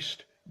 At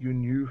least you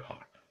knew her.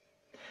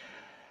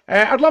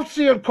 I'd love to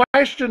see your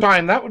question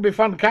time. That would be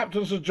fun.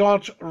 Captain, says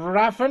George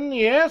Raffin.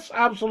 Yes,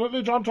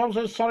 absolutely. John Tom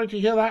says, sorry to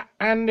hear that,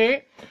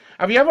 Andy.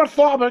 Have you ever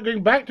thought about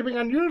going back to being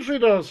a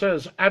newsreader,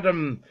 says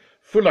Adam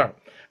Fuller.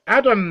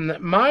 Adam,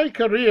 my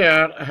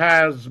career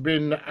has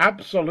been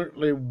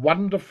absolutely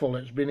wonderful.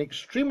 It's been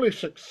extremely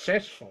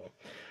successful.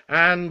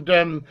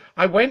 And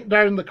I went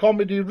down the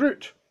comedy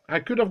route. I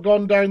could have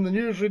gone down the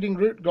newsreading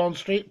route, gone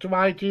straight to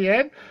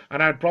ITN,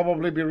 and I'd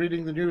probably be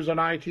reading the news on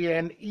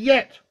ITN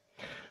yet.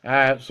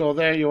 So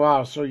there you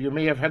are. So you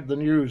may have had the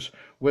news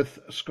with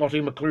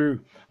Scottie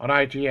McClue on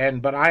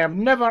ITN, but I have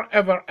never,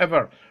 ever,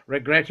 ever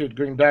regretted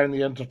going down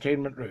the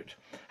entertainment route.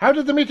 How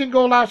did the meeting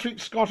go last week,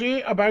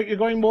 Scottie, about you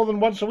going more than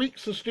once a week,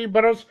 says Steve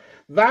Burrows?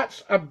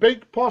 That's a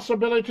big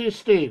possibility,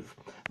 Steve.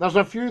 There's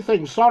a few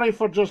things. Sorry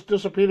for just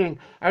disappearing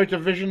out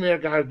of vision there,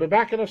 guys. Be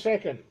back in a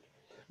second.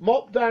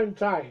 Mop down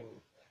time.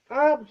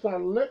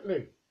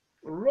 Absolutely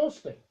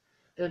roasting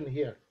in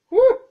here.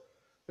 Woo!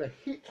 The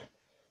heat.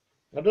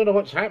 I don't know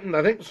what's happened.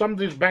 I think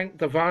somebody's banked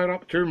the fire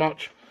up too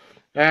much.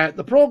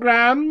 The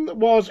programme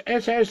was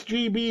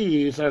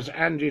SSGB, says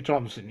Angie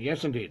Thompson.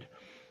 Yes, indeed.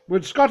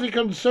 Would Scottie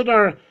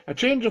consider a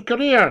change of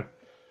career?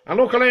 A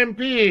local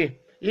MP,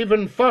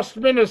 even First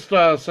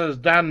Minister, says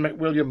Dan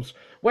McWilliams.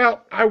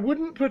 Well, I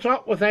wouldn't put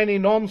up with any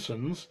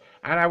nonsense,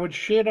 and I would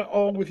share it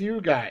all with you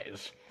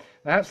guys.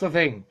 That's the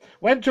thing.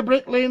 Went to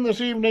Brick Lane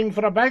this evening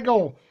for a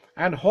bagel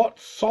and hot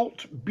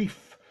salt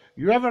beef.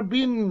 You ever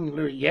been,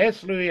 Louis?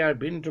 Yes, Louis, I've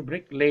been to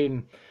Brick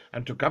Lane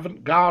and to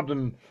Covent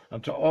Garden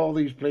and to all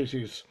these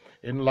places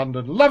in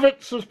London. Love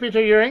it, says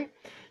Peter Ewing.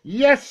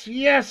 Yes,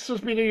 yes,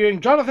 says Peter Ewing.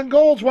 Jonathan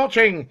Gould's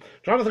watching.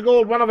 Jonathan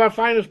Gould, one of our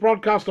finest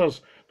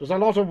broadcasters, does a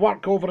lot of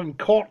work over in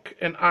Cork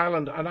in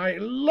Ireland, and I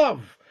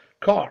love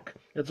Cork.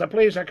 It's a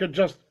place I could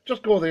just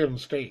go there and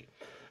stay.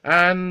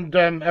 And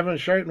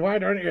everyone's shouting, why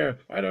don't you?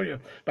 Why don't you?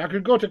 But I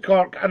could go to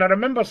Cork, and I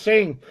remember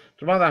saying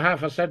to my other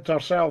half, I said to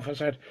herself, I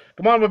said,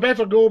 come on, we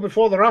better go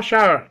before the rush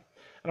hour.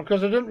 And of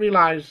course I didn't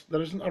realise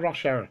there isn't a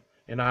rush hour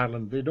in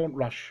Ireland. They don't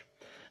rush.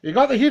 You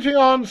got the heating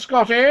on,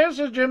 Scotty,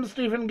 says Jim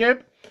Stephen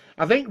Gibb.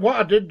 I think what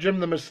I did, Jim,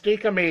 the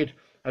mistake I made,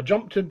 I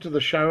jumped into the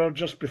shower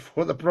just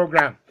before the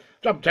programme.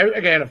 Jumped out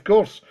again, of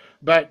course,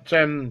 but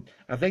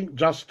I think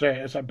just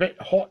it's a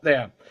bit hot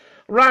there.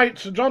 Right,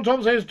 John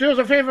Tom says, do us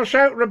a favour,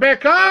 shout,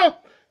 Rebecca,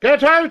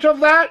 get out of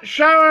that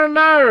shower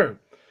now.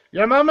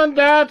 Your mum and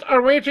dad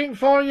are waiting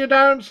for you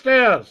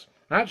downstairs.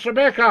 That's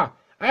Rebecca.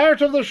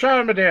 Out of the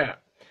shower, my dear.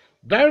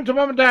 Down to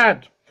mum and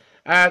dad.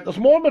 There's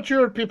more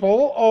mature people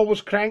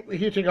always crank the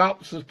heating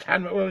up, says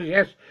Tan. Well,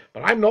 yes,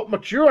 but I'm not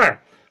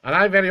mature, and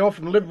I very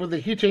often live with the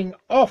heating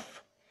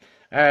off.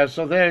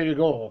 So there you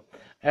go.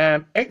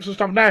 Excellent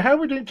stuff. Now, how are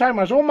we doing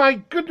time-wise? Oh, my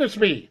goodness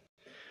me.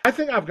 I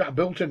think I've got a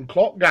built-in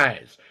clock,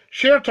 guys.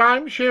 Share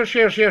time. Share,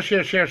 share, share,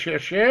 share, share, share,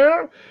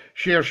 share.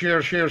 Share,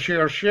 share, share,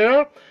 share,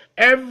 share.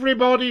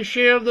 Everybody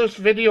share this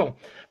video.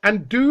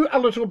 And do a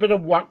little bit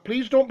of work.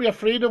 Please don't be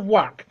afraid of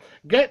work.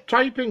 Get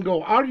typing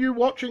go. Are you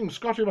watching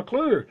Scottie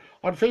McClue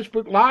on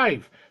Facebook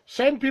Live?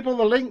 Send people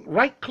the link.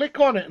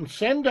 Right-click on it and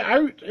send it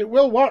out. It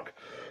will work.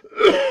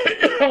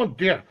 Oh,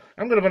 dear.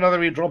 I'm going to have another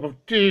wee drop of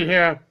tea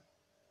here.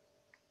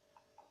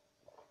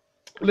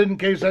 Lynn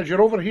Kay says,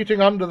 you're overheating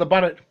under the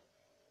bonnet.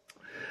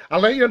 I'll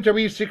let you into a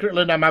wee secret,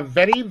 Lynn. I'm a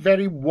very,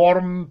 very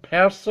warm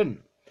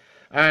person.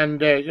 And,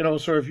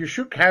 so if you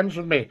shook hands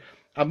with me,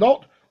 I'm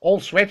not all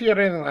sweaty or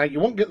anything like that. You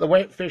won't get the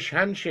wet fish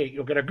handshake.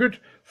 You'll get a good,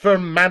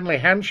 firm, manly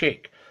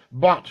handshake.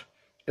 But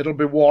it'll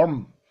be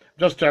warm.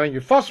 Just telling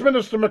you. First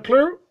Minister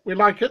McClue, we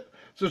like it,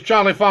 says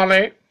Charlie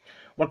Farley.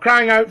 We're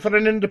crying out for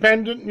an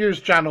independent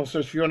news channel,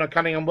 says Fiona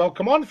Cunningham. Well,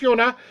 come on,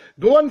 Fiona.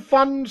 Go and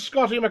fund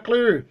Scottie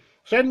McClue.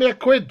 Send me a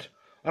quid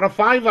or a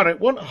fiver.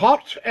 It won't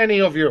hurt any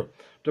of you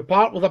to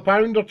part with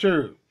 £1 or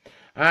 £2.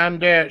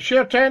 And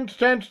share 10 to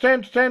 10 to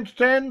 10 to 10 to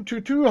 10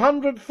 to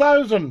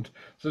 200,000,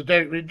 says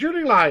Derek Reid. Do you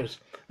realise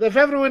that if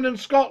everyone in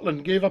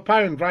Scotland gave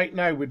 £1 right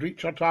now, we'd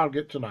reach our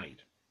target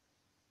tonight?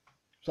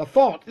 It's a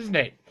thought, isn't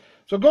it?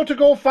 So go to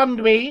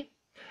GoFundMe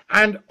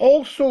and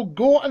also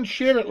go and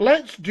share it.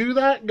 Let's do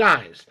that,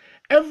 guys.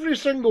 Every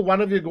single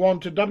one of you go on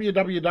to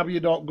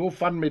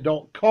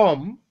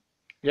www.gofundme.com.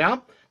 Yeah?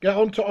 Get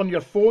onto it on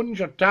your phones,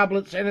 your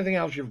tablets, anything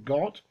else you've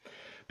got.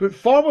 Put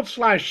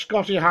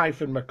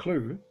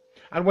 /Scottie-McClue.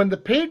 And when the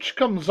page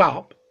comes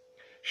up,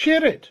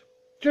 share it.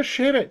 Just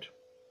share it.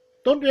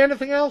 Don't do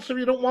anything else if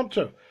you don't want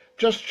to.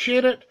 Just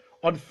share it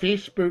on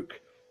Facebook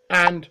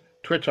and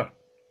Twitter.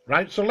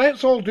 Right? So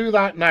let's all do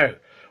that now.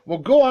 We'll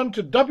go on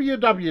to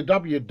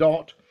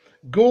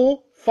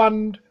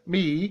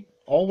www.gofundme,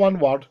 all one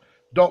word,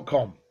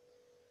 .com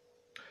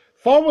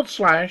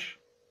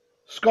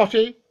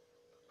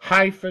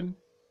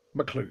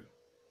 /Scottie-McClue.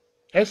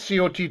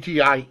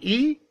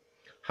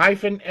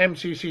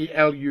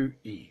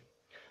 SCOTTIE-MCCLUE.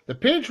 The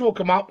page will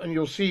come up and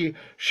you'll see,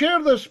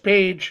 share this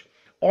page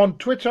on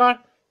Twitter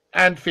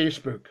and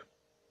Facebook.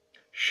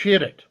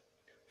 Share it.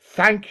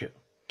 Thank you.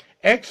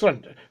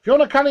 Excellent.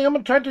 Fiona Cunningham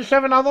and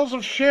 27 others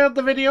have shared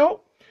the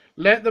video.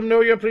 Let them know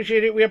you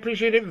appreciate it. We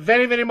appreciate it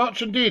very, very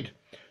much indeed.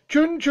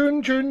 Tune.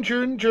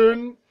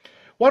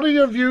 What are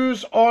your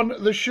views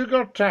on the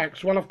sugar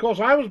tax? Well, of course,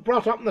 I was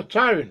brought up in the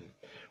town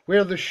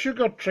where the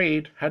sugar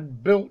trade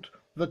had built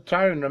the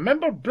town.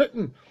 Remember,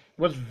 Britain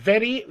was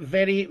very,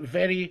 very,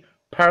 very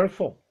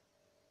powerful.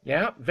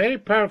 Yeah, very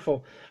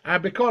powerful.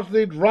 Because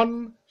they'd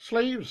run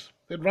slaves.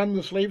 They'd run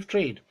the slave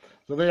trade.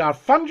 So they are.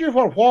 Fund you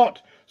for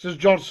what? Says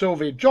George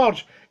Sylvie.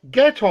 George,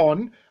 get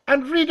on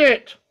and read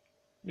it.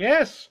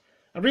 Yes,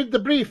 and read the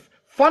brief.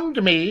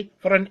 Fund me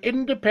for an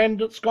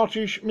independent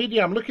Scottish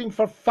media. I'm looking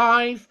for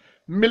 £5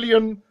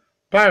 million.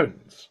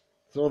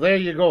 So there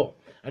you go.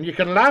 And you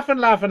can laugh and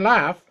laugh and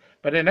laugh,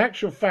 but in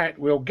actual fact,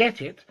 we'll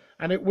get it,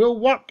 and it will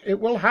work. It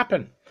will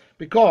happen.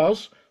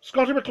 Because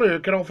Scottie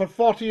McClue can offer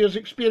 40 years'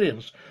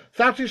 experience,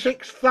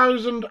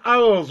 36,000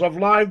 hours of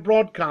live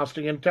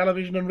broadcasting in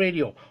television and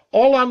radio,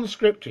 all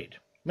unscripted.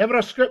 Never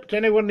a script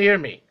anywhere near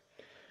me.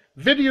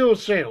 Video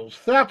sales,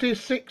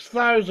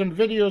 36,000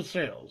 video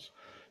sales.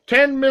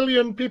 10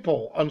 million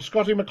people on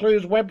Scottie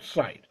McClue's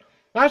website.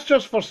 That's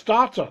just for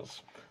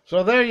starters.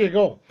 So there you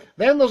go.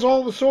 Then there's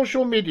all the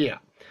social media.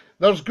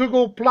 There's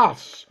Google+.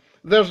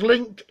 There's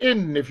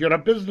LinkedIn if you're a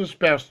business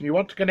person. You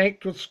want to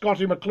connect with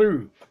Scottie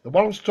McClue, the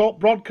world's top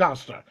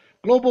broadcaster,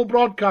 global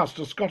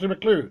broadcaster Scottie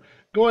McClue.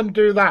 Go and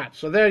do that.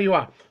 So there you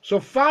are. So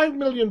 £5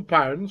 million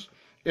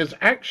is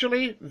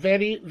actually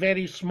very,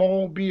 very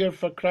small beer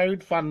for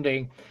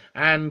crowdfunding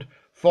and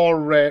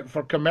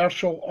for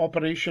commercial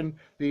operation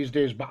these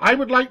days. But I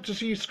would like to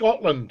see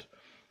Scotland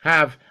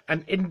have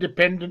an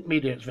independent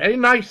media. It's very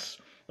nice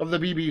of the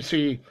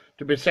BBC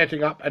to be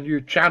setting up a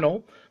new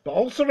channel. But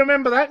also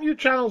remember that new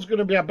channel is going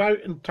to be about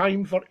in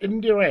time for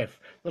IndieRef.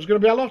 There's going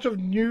to be a lot of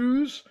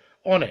news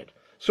on it.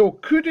 So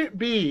could it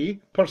be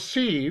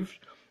perceived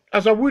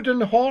as a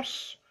wooden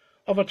horse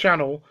of a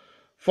channel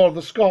for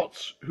the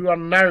Scots who are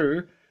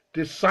now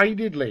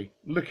decidedly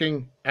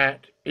looking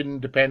at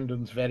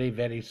independence very,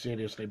 very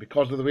seriously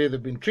because of the way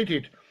they've been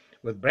treated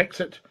with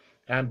Brexit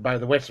and by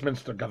the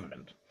Westminster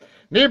government?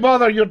 Nay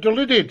bother, you're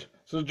deluded,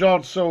 says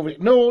George Sylvie.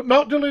 No,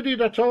 not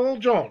deluded at all,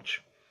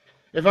 George.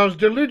 If I was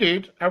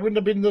deluded, I wouldn't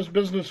have been in this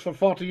business for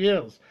 40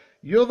 years.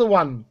 You're the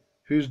one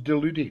who's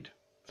deluded.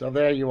 So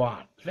there you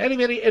are. It's very,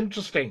 very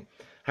interesting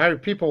how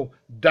people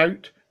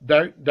doubt.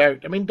 I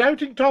mean,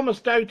 doubting Thomas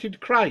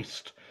doubted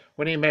Christ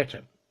when he met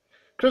him.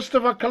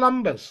 Christopher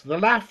Columbus, they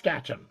laughed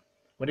at him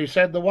when he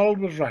said the world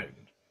was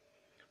round.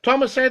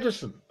 Thomas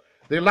Edison,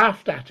 they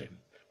laughed at him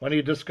when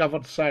he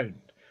discovered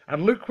sound.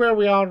 And look where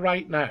we are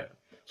right now.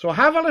 So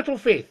have a little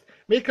faith.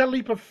 Make a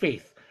leap of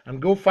faith and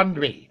go fund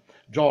me,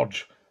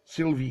 George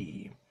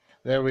Sylvie.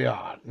 There we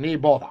are. Nay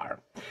bother.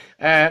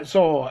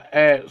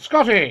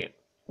 Scottie,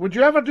 would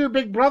you ever do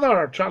Big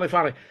Brother, Charlie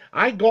Farley?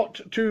 I got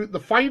to the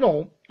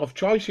final of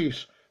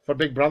choices for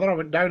Big Brother. I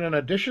went down and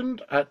auditioned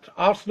at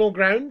Arsenal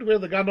Ground where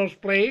the Gunners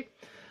play.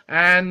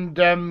 And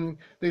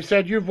they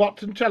said, you've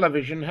worked in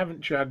television,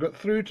 haven't you? I got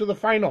through to the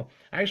final.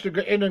 I actually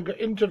got in and got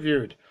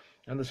interviewed.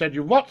 And they said,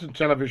 you've worked in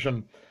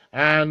television.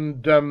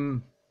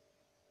 And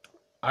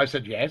I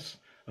said, yes.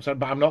 I said,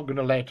 but I'm not going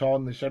to let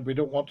on. They said, we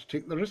don't want to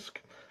take the risk.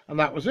 And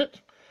that was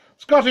it.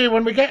 Scottie,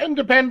 when we get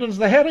independence,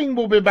 the herring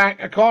will be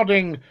back,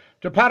 according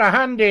to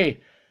Parahandy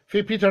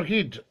for Peter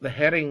Heed. The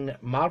herring,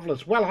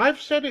 marvellous. Well,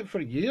 I've said it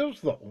for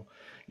years, though.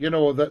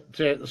 that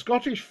the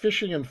Scottish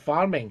fishing and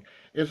farming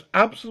is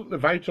absolutely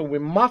vital. We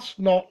must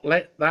not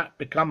let that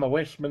become a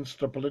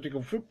Westminster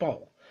political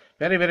football.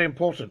 Very, very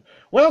important.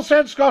 Well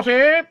said,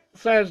 Scotty,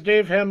 says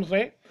Dave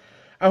Hemsley.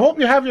 I hope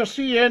you have your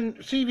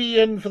CV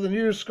in for the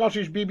new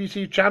Scottish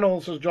BBC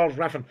channel, says George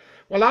Raffin.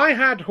 Well, I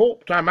had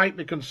hoped I might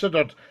be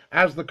considered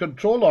as the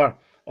controller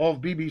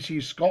of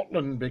BBC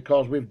Scotland,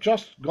 because we've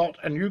just got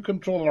a new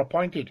controller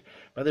appointed,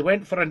 but they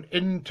went for an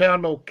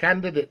internal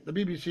candidate. The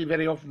BBC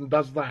very often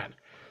does that.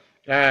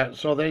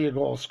 So there you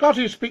go.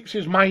 Scotty speaks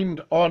his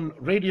mind on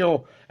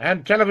radio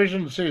and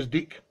television, says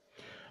Deek.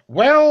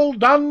 Well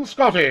done,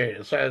 Scotty,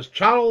 says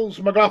Charles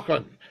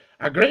McLaughlin.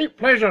 A great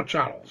pleasure,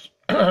 Charles.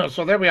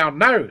 So there we are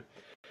now.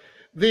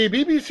 The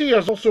BBC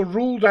has also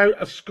ruled out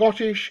a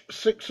Scottish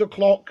 6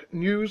 o'clock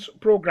news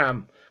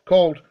programme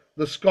called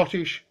The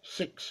Scottish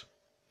 6.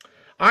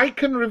 I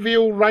can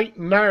reveal right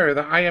now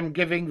that I am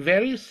giving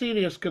very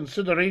serious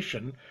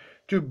consideration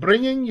to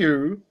bringing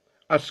you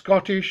a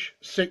Scottish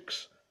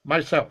 6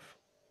 myself.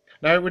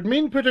 Now, it would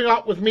mean putting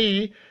up with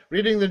me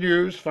reading the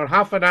news for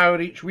half an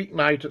hour each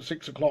weeknight at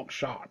 6 o'clock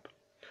sharp.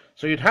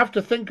 So you'd have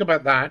to think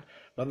about that,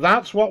 but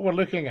that's what we're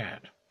looking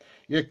at.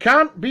 You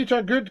can't beat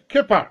a good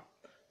kipper,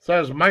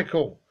 says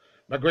Michael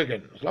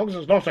McGuigan, as long as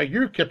it's not a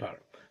you kipper.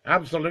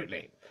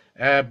 Absolutely.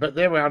 But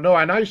there we are. No,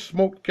 a nice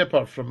smoked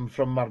kipper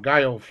from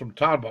Argyll, from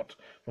Tarbot,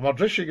 from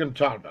Ardrishigan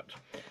Tarbot.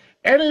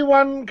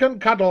 Anyone can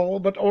cuddle,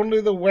 but only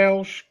the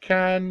Welsh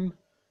can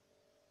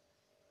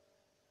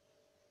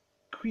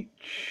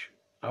queech.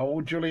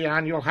 Oh,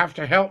 Julianne, you'll have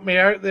to help me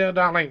out there,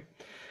 darling.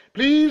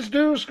 Please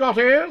do,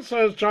 Scotty,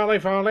 says Charlie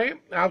Farley.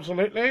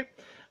 Absolutely.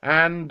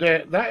 And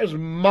that is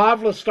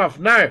marvellous stuff.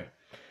 Now,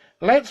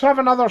 let's have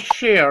another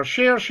share.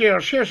 Share.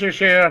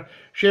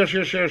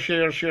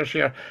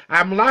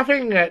 I'm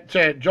laughing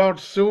at George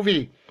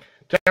Sylvie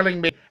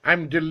telling me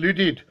I'm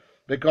deluded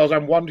because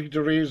I'm wanting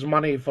to raise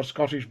money for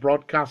Scottish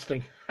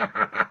broadcasting.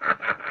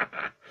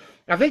 I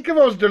think if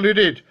I was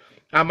deluded,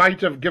 I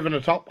might have given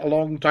it up a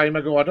long time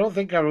ago. I don't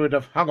think I would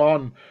have hung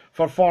on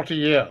for 40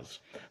 years.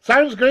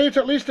 Sounds great.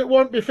 At least it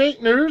won't be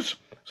fake news,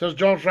 says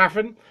George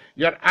Raffin.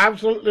 You're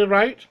absolutely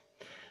right.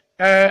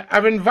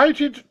 I've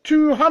invited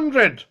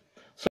 200,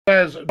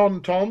 says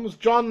John Toms.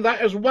 John,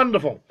 that is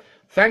wonderful.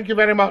 Thank you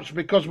very much,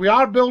 because we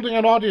are building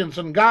an audience.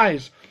 And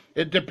guys,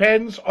 it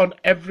depends on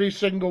every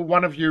single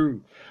one of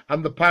you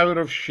and the power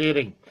of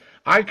sharing.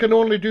 I can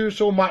only do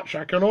so much.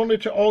 I can only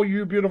take all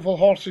you beautiful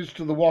horses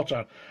to the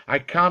water. I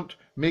can't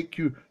make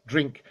you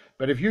drink.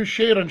 But if you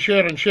share and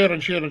share and share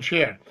and share and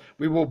share,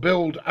 we will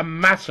build a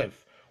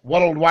massive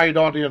worldwide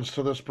audience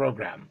to this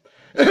programme.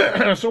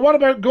 So what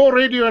about Go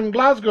Radio in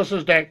Glasgow,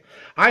 says Deck.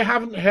 I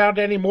haven't heard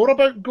any more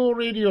about Go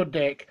Radio,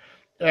 Deck.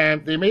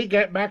 They may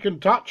get back in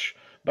touch,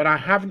 but I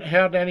haven't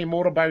heard any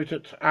more about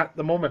it at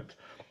the moment.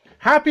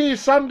 Happy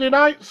Sunday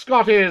night,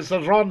 Scotties,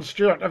 says Ron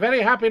Stewart. A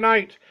very happy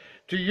night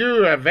to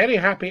you. A very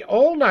happy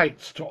all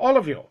nights to all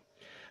of you.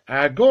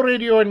 Go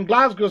Radio in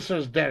Glasgow,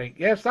 says Derek.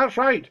 Yes, that's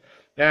right.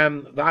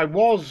 I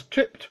was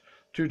tipped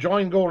to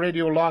join Go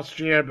Radio last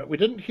year, but we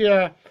didn't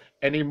hear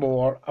any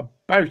more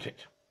about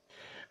it.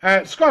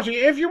 Scotty,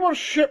 if you were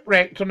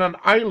shipwrecked on an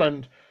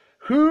island,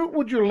 who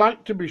would you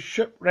like to be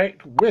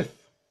shipwrecked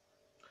with?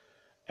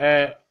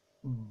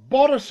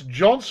 Boris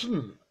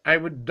Johnson. I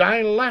would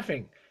die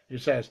laughing, he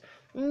says.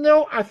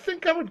 No, I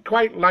think I would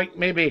quite like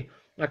maybe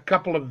a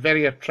couple of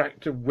very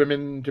attractive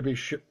women to be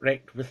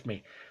shipwrecked with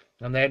me,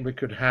 and then we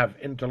could have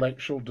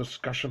intellectual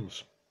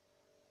discussions.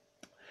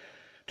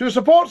 To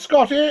support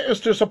Scotty is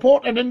to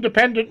support an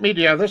independent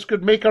media. This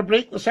could make or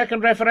break the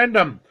second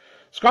referendum.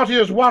 Scotty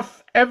is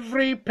worth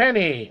every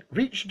penny.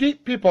 Reach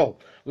deep, people.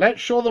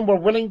 Let's show them we're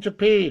willing to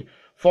pay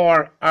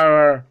for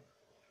our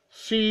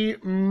see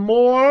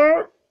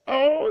more.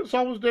 Oh, it's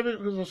always difficult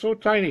because they're so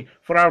tiny.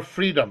 For our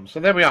freedom. So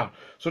there we are.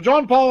 So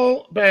John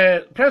Paul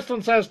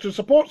Preston says to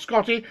support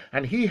Scotty,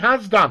 and he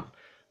has done.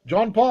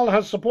 John Paul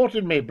has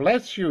supported me.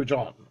 Bless you,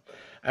 John.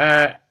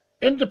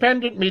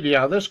 Independent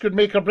media. This could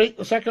make or break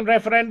the second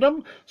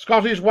referendum.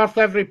 Scotty's worth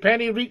every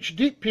penny. Reach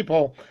deep,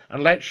 people,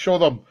 and let's show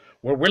them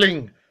we're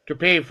willing to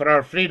pay for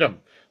our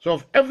freedom. So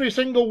if every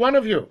single one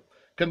of you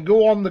can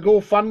go on the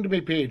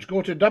GoFundMe page,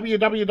 go to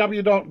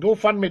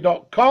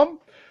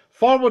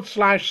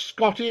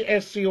www.gofundme.com/Scottie,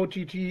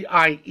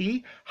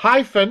 SCOTTIE,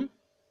 hyphen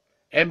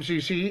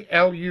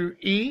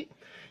MCCLUE.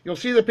 You'll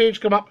see the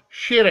page come up.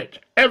 Share it.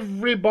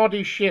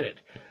 Everybody share it.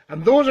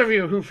 And those of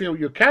you who feel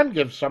you can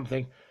give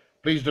something,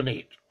 please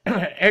donate.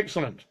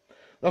 Excellent.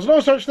 There's no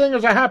such thing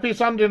as a happy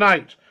Sunday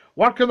night.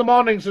 Work in the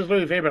morning, says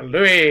Louis Faber.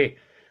 Louis,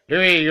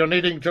 you're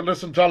needing to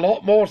listen to a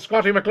lot more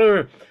Scottie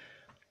McClue.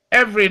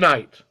 Every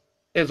night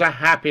is a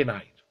happy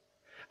night.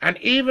 And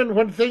even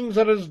when things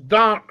are as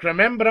dark,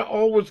 remember it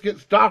always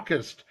gets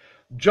darkest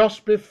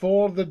just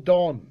before the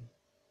dawn.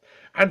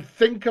 And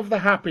think of the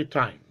happy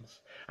times.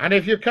 And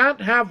if you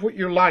can't have what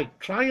you like,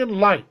 try and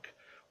like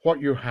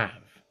what you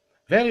have.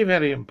 Very,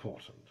 very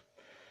important.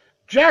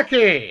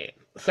 Jackie,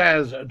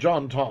 says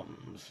John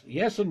Toms.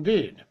 Yes,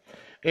 indeed.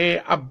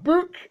 A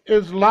book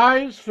is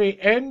lies frae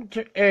end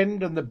to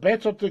end, and the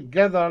better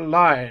together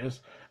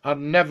lies are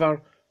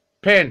never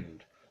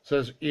penned,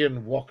 says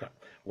Ian Walker.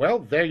 Well,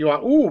 there you are.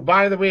 Oh,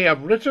 by the way,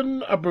 I've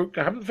written a book.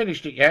 I haven't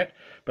finished it yet,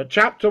 but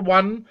chapter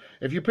 1,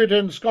 if you put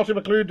in Scottie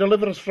McClue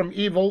Deliver Us from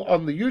Evil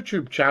on the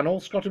YouTube channel,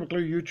 Scottie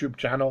McClue YouTube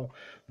channel,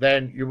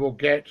 then you will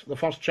get the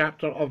first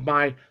chapter of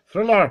my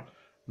thriller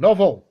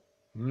novel.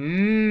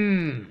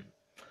 Do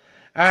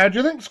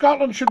you think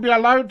Scotland should be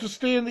allowed to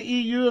stay in the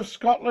EU if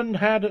Scotland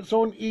had its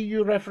own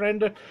EU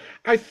referendum?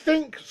 I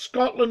think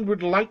Scotland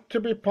would like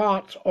to be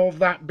part of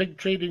that big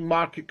trading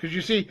market because,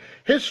 you see,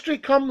 history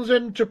comes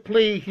into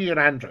play here,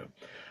 Andrew.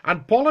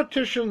 And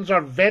politicians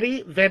are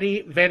very,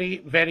 very, very,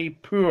 very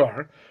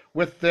poor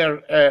with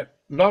their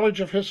knowledge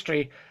of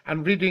history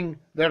and reading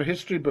their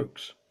history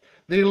books.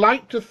 They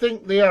like to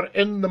think they are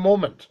in the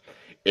moment.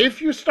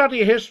 If you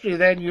study history,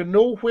 then you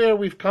know where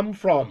we've come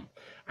from.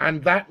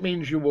 And that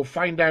means you will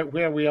find out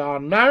where we are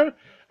now,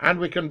 and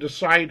we can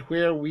decide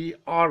where we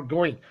are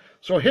going.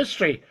 So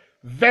history,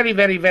 very,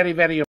 very, very,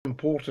 very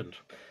important.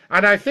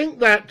 And I think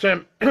that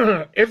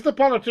if the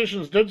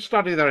politicians did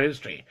study their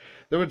history,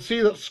 they would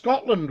see that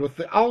Scotland, with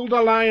the old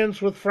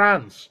alliance with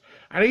France,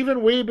 and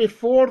even way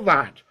before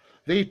that,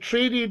 they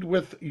traded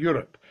with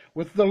Europe,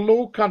 with the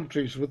Low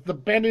Countries, with the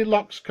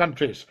Benelux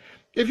countries.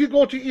 If you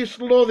go to East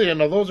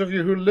Lothian, or those of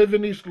you who live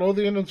in East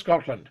Lothian in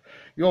Scotland,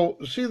 you'll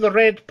see the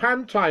red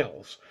pan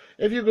tiles.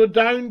 If you go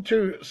down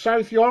to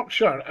South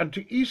Yorkshire and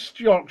to East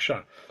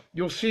Yorkshire,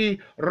 you'll see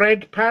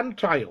red pan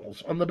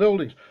tiles on the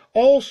buildings,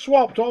 all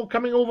swapped, all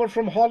coming over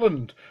from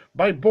Holland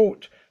by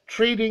boat,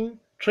 trading,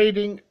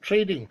 trading,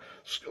 trading.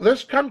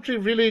 This country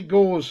really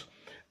goes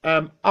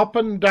up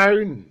and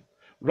down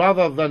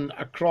rather than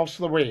across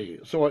the way.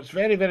 So it's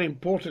very, very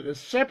important. It's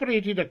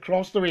separated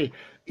across the way.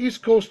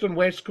 East Coast and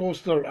West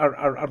Coast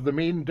are the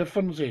main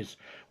differences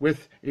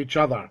with each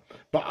other.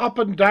 But up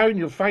and down,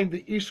 you'll find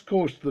the East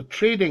Coast, the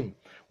trading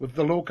with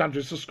the Low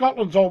Countries. So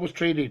Scotland's always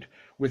traded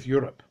with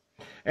Europe.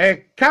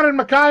 Karen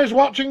Mackay is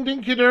watching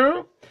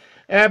Dinky-Doo.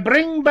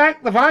 Bring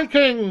back the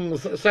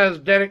Vikings, says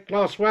Derek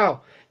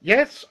Classwell.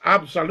 Yes,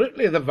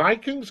 absolutely. The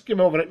Vikings came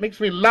over. It makes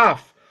me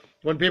laugh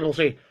when people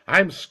say,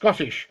 I'm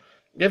Scottish.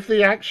 If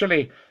they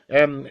actually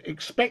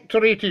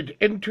expectorated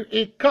into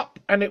a cup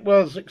and it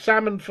was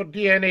examined for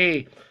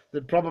DNA,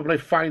 they'd probably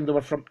find they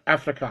were from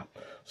Africa.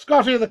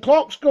 Scotty, the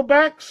clocks go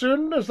back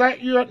soon. Is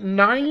that you at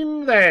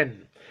 9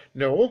 then?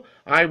 No,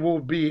 I will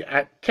be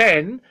at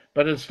 10,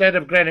 but instead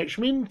of Greenwich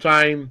Mean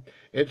Time,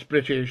 it's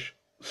British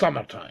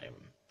summertime.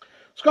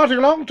 Scotty,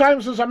 long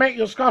time since I met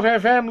you, Scott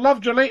FM.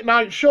 Loved your late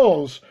night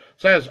shows,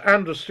 says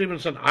Andrew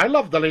Stevenson. I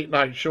love the late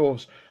night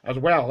shows as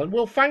well, and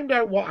we'll find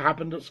out what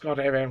happened at Scott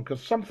FM,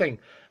 because something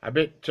a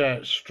bit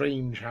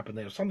strange happened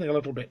there, something a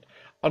little bit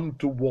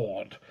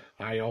untoward,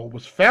 I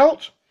always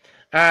felt.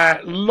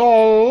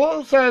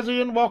 Lol, says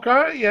Ian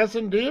Walker. Yes,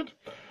 indeed.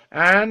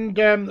 And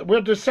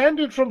we're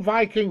descended from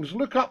Vikings.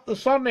 Look up the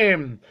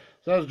surname,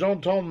 says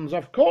John Toms.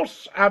 Of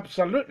course,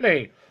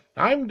 absolutely.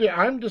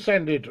 I'm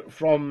descended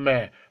from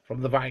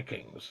the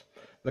Vikings.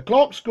 The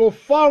clocks go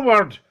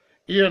forward,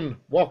 Ian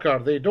Walker.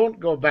 They don't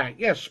go back.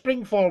 Yes,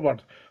 spring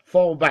forward,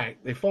 fall back.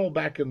 They fall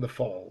back in the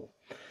fall.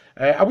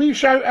 A wee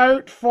shout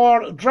out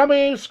for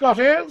Drummy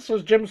Scotty,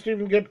 says Jim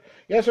Stephen Gibb.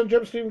 Yes, and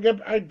Jim Stephen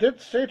Gibb, I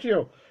did say to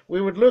you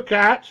we would look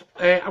at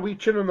a wee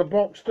tune in the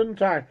box,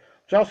 didn't I?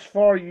 Just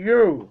for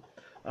you.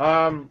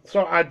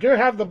 So I do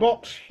have the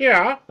box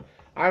here.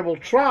 I will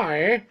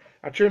try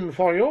a tune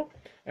for you.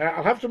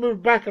 I'll have to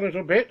move back a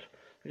little bit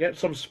to get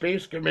some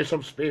space. Give me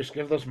some space.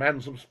 Give this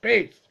man some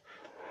space.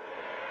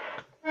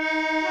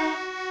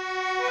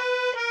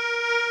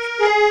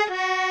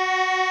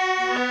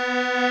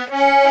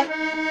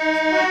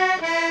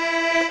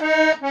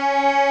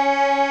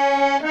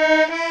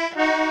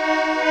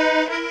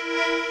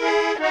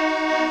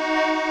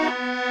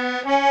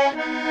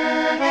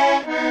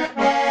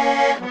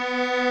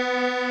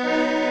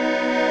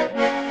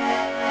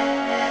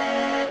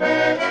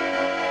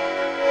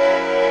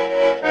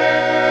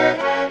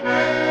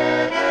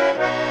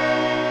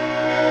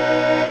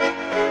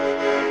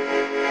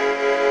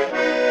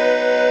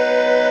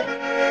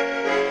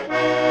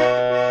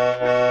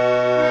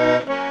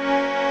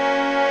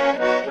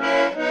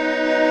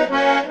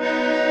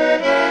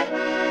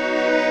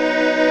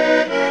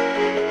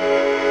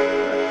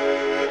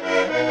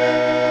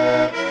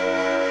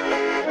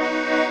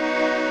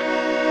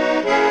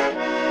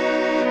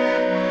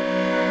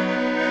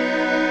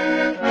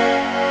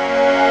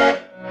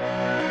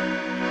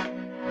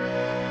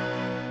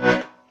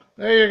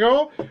 There you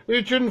go.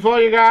 Reaching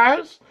for you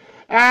guys.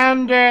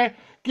 And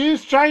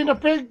Geese China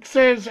Pig,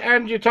 says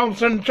Angie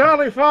Thompson.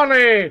 Charlie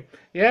Foley.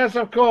 Yes,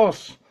 of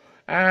course.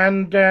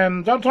 And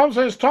John Thompson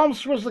says,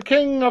 Thompson was the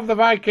king of the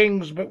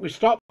Vikings, but we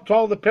stopped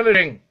all the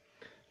pillaging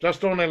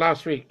just only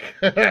last week.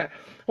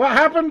 What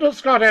happened at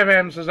Scott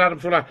FM, says Adam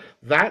Fuller.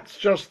 That's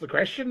just the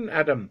question,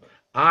 Adam.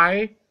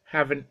 I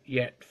haven't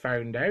yet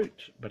found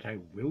out, but I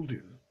will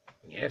do.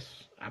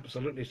 Yes,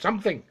 absolutely.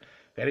 Something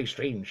very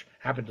strange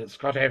happened at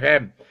Scott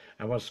FM.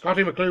 And while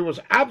Scottie McClue was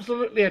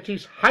absolutely at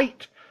his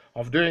height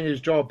of doing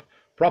his job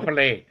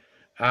properly,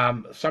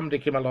 somebody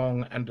came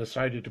along and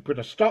decided to put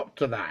a stop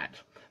to that.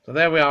 So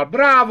there we are.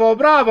 Bravo,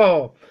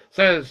 bravo,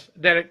 says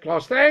Derek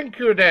Kloss. Thank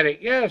you, Derek.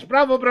 Yes,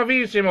 bravo,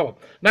 bravissimo.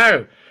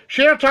 Now,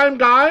 share time,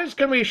 guys.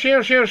 Can we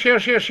share?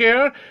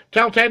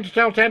 Tell 10 to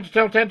tell 10 to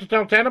tell 10 to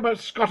tell 10 about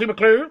Scottie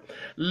McClue.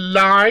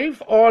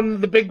 Live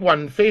on the big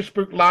one,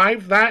 Facebook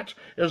Live. That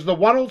is the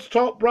world's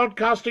top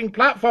broadcasting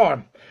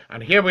platform.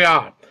 And here we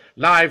are,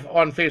 live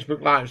on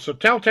Facebook Live. So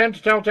tell 10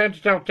 to tell 10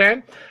 to tell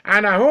 10.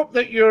 And I hope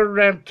that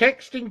you're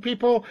texting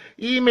people,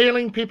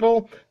 emailing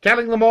people,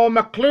 telling them all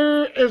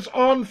McClue is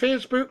on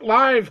Facebook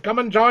Live. Come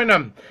and join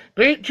him.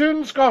 Great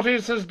tune, Scotty,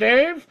 says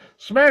Dave.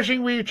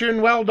 Smashing wee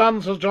tune. Well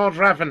done, says George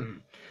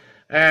Raffin.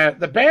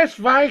 The best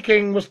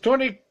Viking was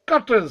Tony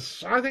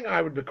Curtis. I think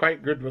I would be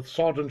quite good with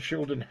sword and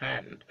shield in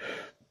hand.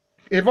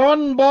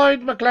 Yvonne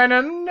Boyd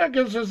McLennan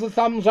gives us the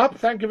thumbs up.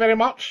 Thank you very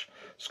much.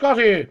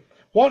 Scotty,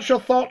 what's your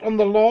thought on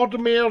the Lord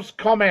Mayor's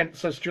comment,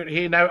 says Stuart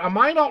Hay. Now, am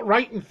I not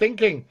right in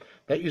thinking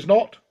that he's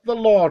not the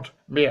Lord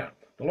Mayor?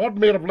 The Lord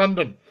Mayor of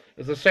London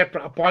is a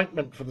separate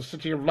appointment for the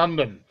City of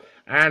London,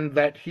 and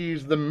that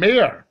he's the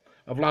Mayor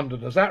of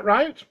London. Is that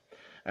right?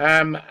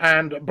 And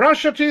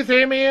brush your teeth,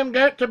 Amy, and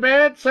get to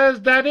bed, says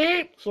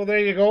Daddy. So there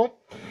you go.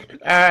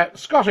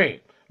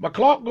 Scotty, my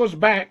clock goes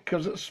back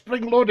because it's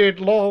spring-loaded,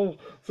 lol,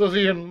 says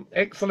Ian.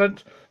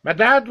 Excellent. My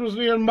dad was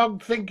near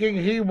mugged thinking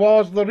he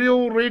was the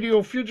real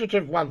radio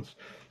fugitive once.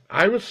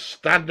 I was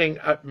standing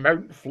at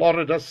Mount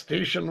Florida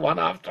Station one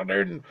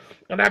afternoon,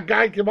 and a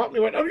guy came up and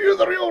he went, "Are you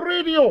the real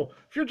radio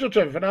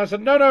fugitive?" And I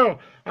said, No,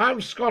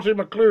 I'm Scottie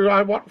McClue.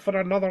 I work for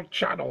another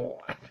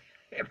channel."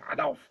 He ran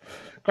off.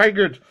 Quite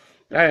good.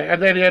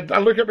 And then he had a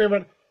look at me and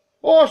went,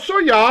 "Oh, so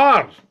you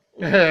are."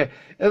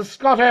 Is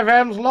Scott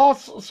FM's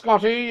loss,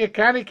 Scotty? You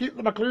can't keep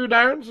the McClue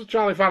down, says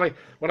Charlie Fally.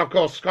 Well, of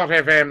course, Scott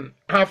FM,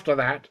 after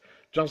that,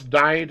 just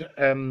died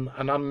an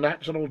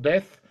unnatural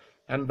death,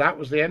 and that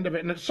was the end of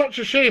it. And it's such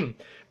a shame,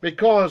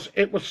 because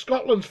it was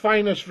Scotland's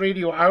finest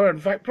radio hour, in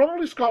fact,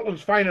 probably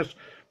Scotland's finest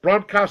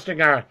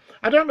broadcasting hour.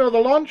 I don't know, the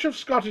launch of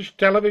Scottish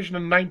television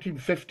in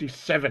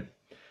 1957,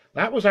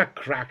 that was a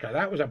cracker.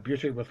 That was a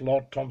beauty with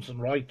Lord Thompson,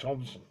 Roy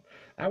Thompson.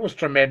 That was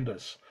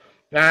tremendous.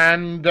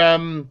 And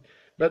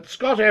but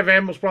Scott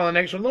FM was probably the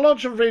next one. The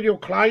launch of Radio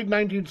Clyde,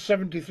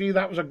 1973,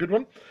 that was a good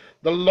one.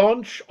 The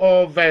launch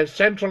of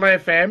Central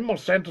FM, or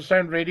Centre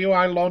Sound Radio,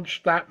 I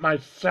launched that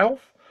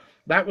myself.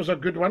 That was a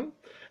good one.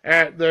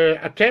 The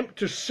attempt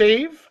to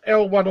save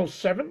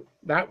L107,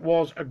 that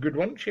was a good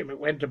one. Shame it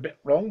went a bit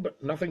wrong,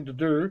 but nothing to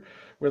do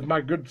with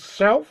my good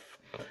self.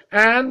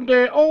 And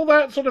all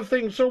that sort of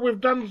thing. So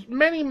we've done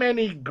many,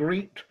 many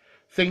great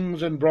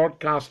things in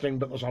broadcasting,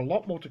 but there's a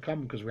lot more to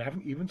come because we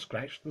haven't even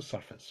scratched the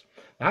surface.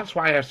 That's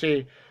why I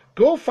say,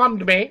 go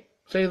fund me.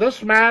 Say,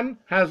 this man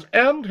has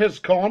earned his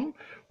con.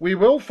 We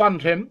will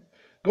fund him.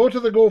 Go to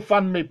the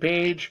GoFundMe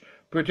page,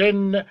 put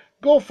in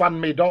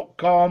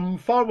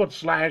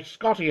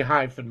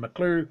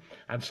gofundme.com/Scottie-McClue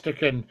and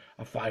stick in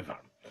a $5.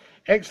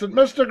 Excellent.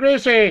 Mr.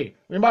 Gracie,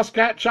 we must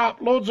catch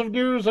up. Loads of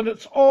news, and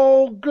it's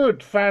all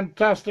good.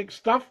 Fantastic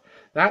stuff.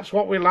 That's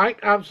what we like.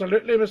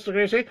 Absolutely, Mr.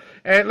 Gracie.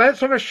 Let's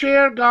have a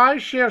share,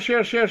 guys.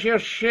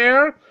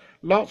 Share.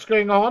 Lots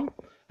going on.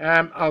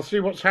 I'll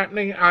see what's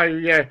happening.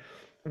 I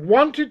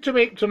wanted to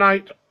make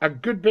tonight a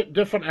good bit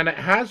different, and it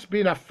has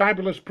been a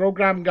fabulous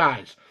program,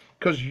 guys,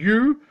 because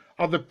you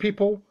are the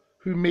people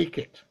who make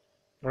it,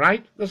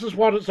 right? This is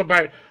what it's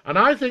about. And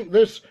I think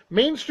this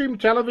mainstream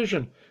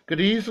television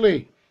could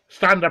easily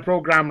stand a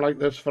program like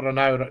this for an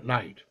hour at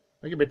night.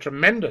 I think it'd be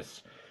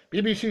tremendous.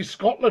 BBC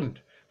Scotland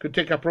could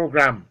take a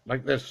program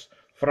like this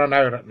for an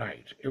hour at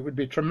night. It would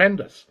be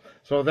tremendous.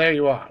 So there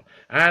you are.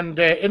 And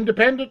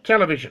independent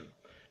television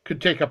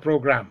could take a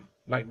program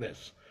like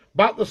this.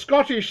 But the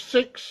Scottish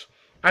Six,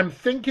 I'm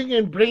thinking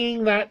in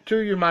bringing that to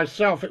you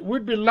myself. It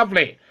would be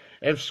lovely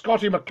if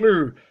Scottie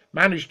McClue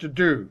managed to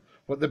do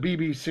what the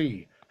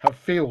BBC have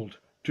failed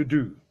to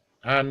do.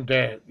 And,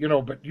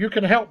 but you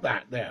can help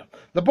that there.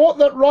 The Boat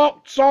That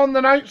Rock's on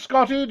the night,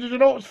 Scotty. Did you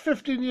know it was a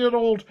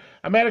 15-year-old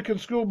American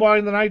schoolboy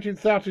in the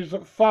 1930s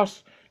that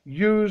first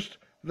used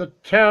the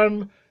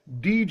term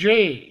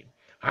DJ?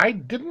 I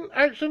didn't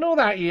actually know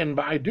that, Ian,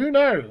 but I do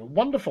now.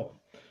 Wonderful.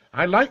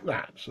 I like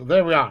that. So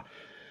there we are.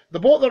 The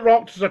Boat That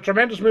Rocked is a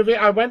tremendous movie.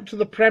 I went to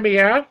the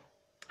premiere,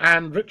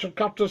 and Richard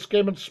Curtis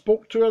came and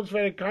spoke to us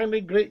very kindly.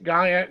 Great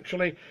guy,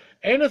 actually.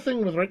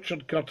 Anything with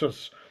Richard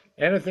Curtis,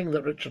 anything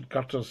that Richard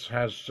Curtis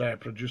has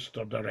produced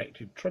or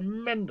directed,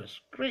 tremendous.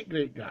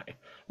 Great guy.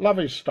 Love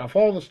his stuff.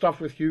 All the stuff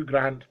with Hugh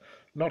Grant,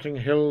 Notting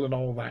Hill and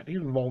all that. He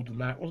was involved in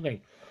that, wasn't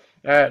he?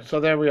 So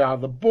there we are.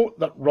 The Boat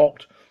That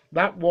Rocked.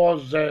 That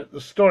was the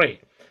story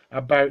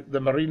about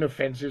the Marine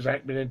Offences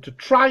Act being in to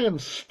try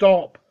and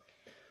stop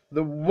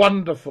the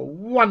wonderful,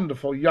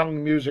 wonderful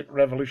young music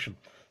revolution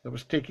that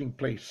was taking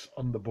place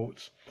on the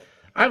boats.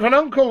 I have an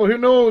uncle who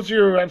knows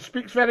you and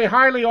speaks very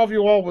highly of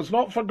you always.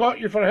 Not forgot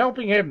you for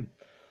helping him,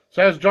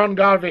 says John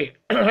Garvey.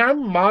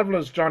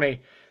 Marvellous,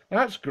 Johnny.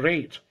 That's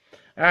great.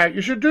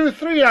 You should do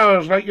 3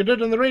 hours like you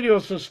did on the radio,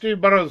 says Steve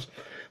Burrows.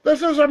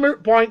 This is a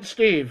moot point,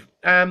 Steve.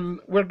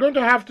 We're going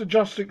to have to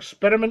just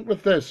experiment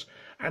with this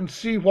and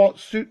see what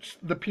suits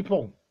the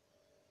people.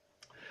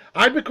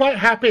 I'd be quite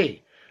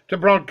happy to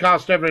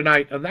broadcast every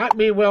night, and that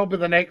may well be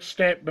the next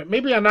step, but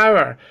maybe an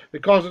hour,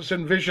 because it's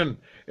in vision,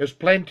 is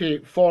plenty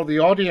for the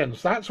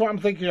audience. That's what I'm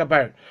thinking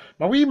about.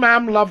 My wee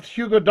mam loved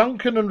Hugo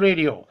Duncan on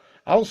Radio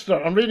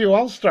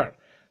Ulster,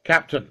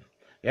 Captain.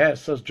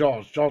 Yes, says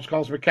George. George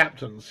calls me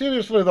Captain.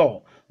 Seriously,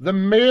 though, the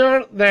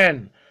mayor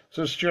then,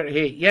 says Stuart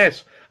Hay.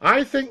 Yes,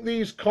 I think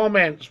these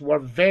comments were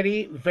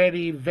very,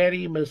 very,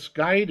 very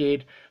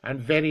misguided and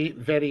very,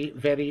 very,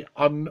 very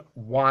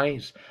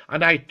unwise.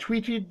 And I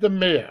tweeted the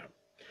mayor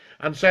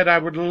and said, I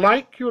would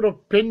like your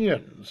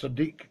opinion,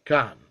 Sadiq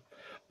Khan,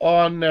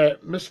 on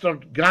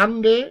Mr.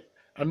 Gandhi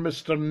and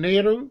Mr.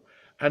 Nehru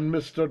and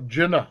Mr.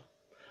 Jinnah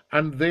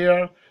and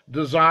their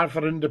desire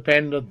for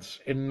independence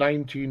in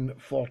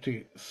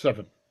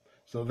 1947.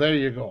 So there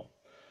you go.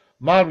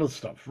 Marvellous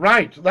stuff.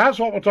 Right, that's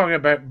what we're talking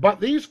about. But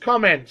these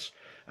comments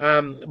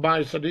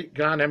by Sadiq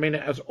Khan, I mean,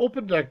 it has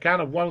opened a can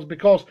of worms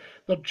because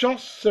they're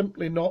just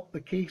simply not the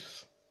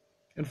case.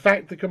 In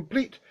fact, the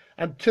complete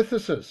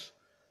antithesis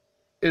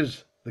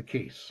is the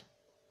case.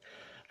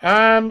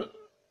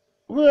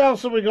 Who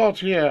else have we got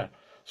here?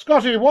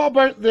 Scotty, what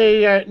about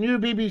the new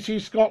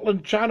BBC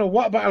Scotland channel?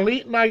 What about a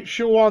late night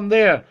show on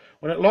there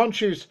when it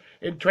launches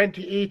in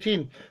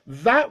 2018?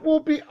 That will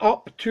be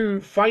up to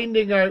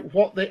finding out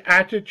what the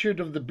attitude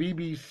of the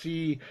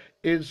BBC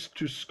is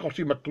to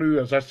Scottie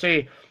McClue. As I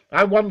say,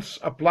 I once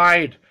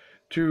applied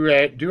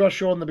to do a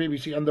show on the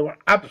BBC, and they were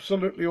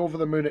absolutely over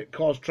the moon. It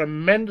caused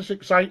tremendous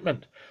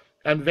excitement,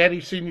 and very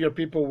senior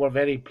people were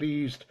very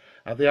pleased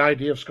at the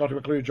idea of Scottie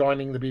McClue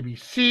joining the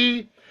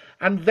BBC.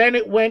 And then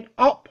it went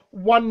up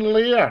one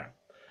layer,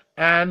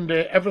 and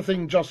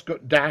everything just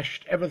got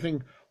dashed.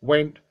 Everything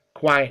went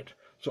quiet.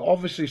 So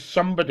obviously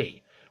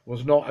somebody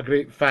was not a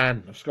great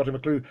fan of Scottie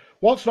McClue.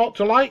 What's not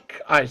to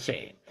like, I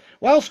say?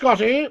 Well,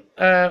 Scotty,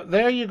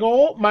 there you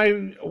go.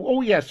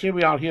 Oh, yes, here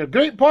we are here.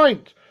 Great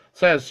point,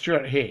 says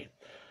Stuart Hay.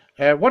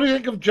 What do you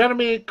think of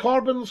Jeremy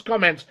Corbyn's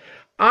comments?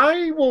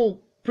 I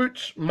will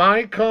put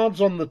my cards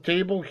on the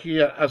table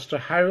here as to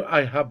how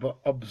I have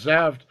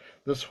observed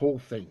this whole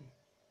thing.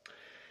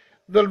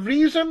 The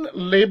reason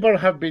Labour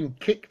have been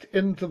kicked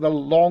into the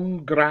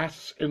long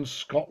grass in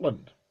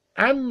Scotland,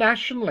 and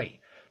nationally,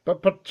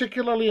 but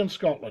particularly in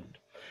Scotland,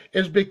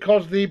 is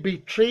because they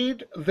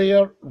betrayed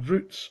their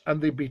roots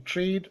and they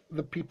betrayed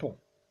the people.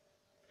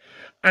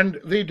 And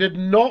they did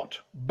not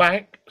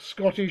back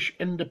Scottish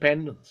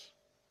independence.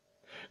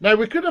 Now,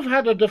 we could have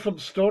had a different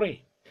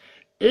story.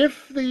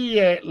 If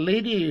the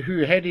lady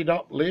who headed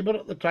up Labour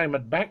at the time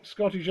had backed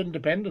Scottish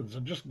independence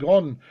and just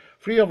gone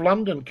free of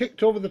London,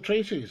 kicked over the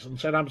traces and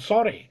said, I'm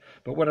sorry,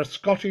 but we're a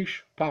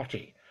Scottish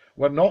party.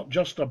 We're not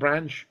just a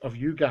branch of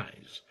you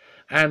guys.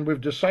 And we've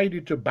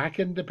decided to back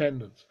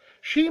independence.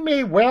 She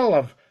may well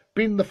have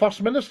been the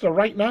First Minister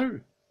right now.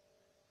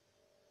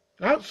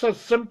 That's as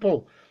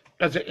simple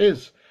as it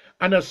is.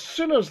 And as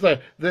soon as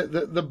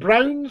the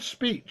Brown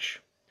speech,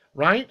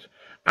 right,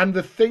 and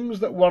the things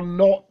that were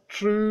not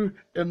true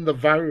in the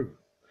vow,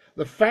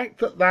 the fact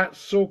that that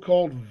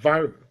so-called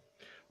vow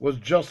was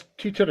just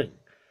teetering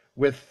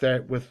with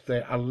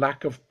a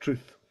lack of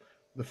truth,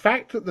 the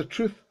fact that the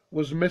truth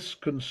was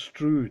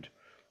misconstrued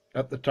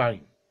at the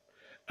time,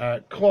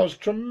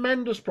 caused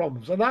tremendous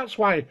problems. And that's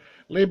why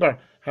Labour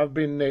have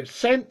been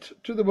sent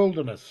to the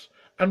wilderness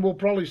and will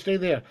probably stay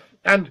there.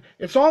 And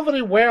it's all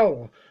very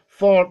well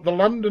for the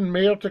London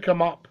mayor to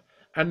come up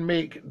and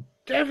make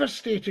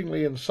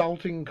devastatingly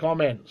insulting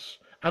comments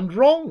and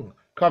wrong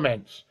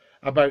comments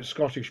about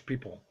Scottish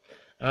people.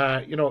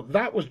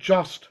 That was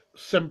just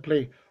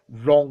simply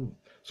wrong.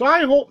 So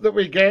I hope that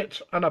we get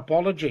an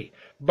apology.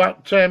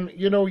 But,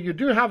 you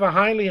do have a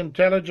highly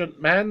intelligent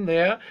man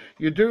there.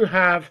 You do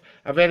have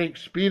a very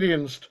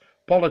experienced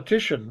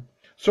politician.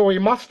 So he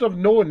must have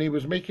known he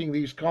was making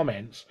these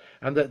comments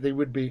and that they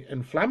would be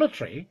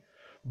inflammatory.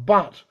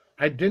 But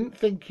I didn't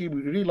think he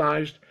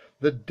realised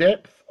the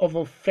depth of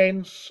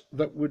offence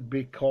that would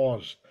be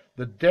caused,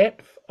 the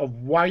depth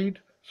of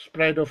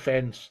widespread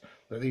offence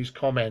that these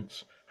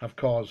comments have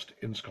caused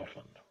in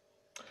Scotland.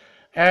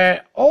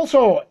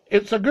 Also,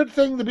 it's a good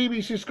thing the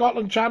BBC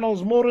Scotland channel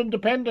is more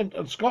independent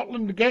and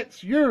Scotland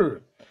gets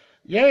you.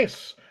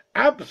 Yes,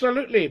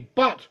 absolutely.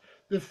 But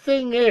the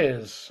thing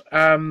is,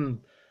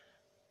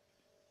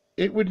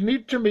 we'd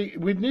need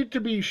to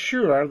be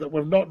sure that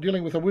we're not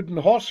dealing with a wooden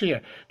horse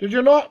here. Did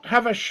you not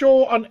have a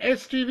show on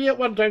STV at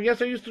one time?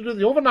 Yes, I used to do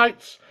the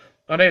overnights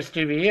on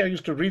STV. I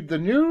used to read the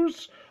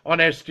news on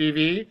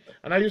STV,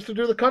 and I used to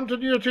do the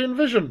continuity and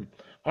vision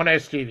on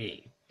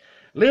STV.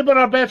 Labour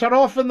are better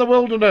off in the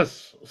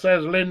wilderness,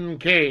 says Lynn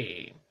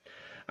Kay.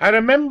 I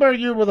remember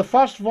you were the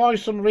first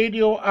voice on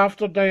radio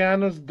after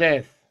Diana's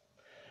death.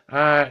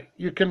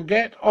 You can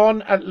get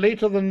on at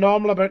later than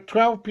normal, about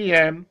 12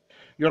 p.m.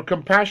 Your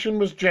compassion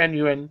was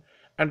genuine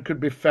and could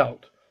be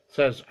felt,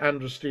 says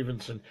Andrew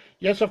Stevenson.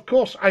 Yes, of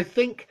course. I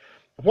think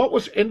what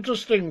was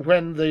interesting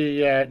when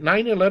the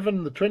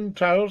 9/11, the Twin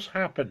Towers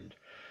happened,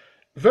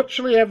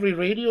 virtually every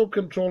radio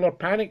controller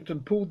panicked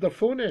and pulled their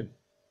phone in.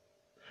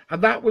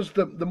 And that was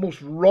the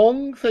most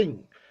wrong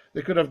thing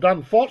they could have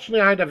done.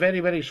 Fortunately, I had a very,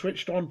 very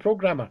switched-on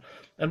programmer,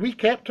 and we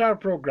kept our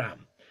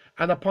programme.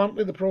 And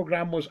apparently the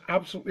programme was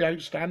absolutely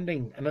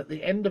outstanding. And at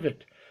the end of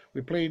it,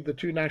 we played the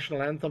two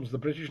national anthems, the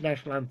British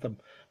national anthem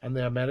and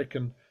the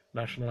American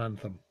national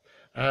anthem.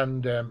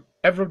 And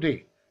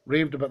everybody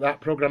raved about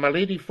that programme. A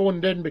lady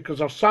phoned in because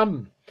her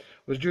son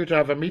was due to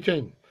have a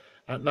meeting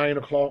at 9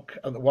 o'clock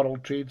at the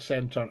World Trade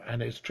Center,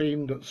 and his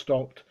train got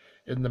stopped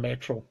in the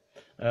metro.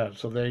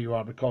 So there you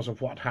are, because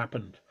of what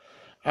happened.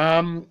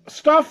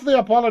 Stuff the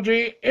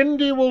apology.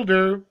 Indy will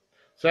do,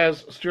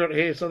 says Stuart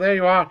Hay. So there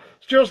you are.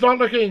 Stuart's not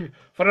looking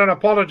for an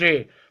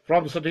apology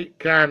from Sadiq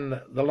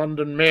Khan, the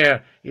London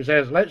mayor. He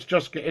says, let's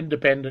just get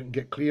independent and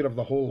get clear of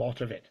the whole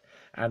lot of it.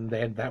 And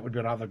then that would be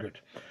rather good.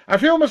 I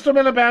feel Mr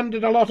Miliband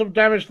did a lot of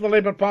damage to the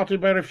Labour Party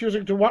by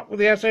refusing to work with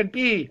the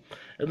SNP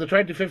in the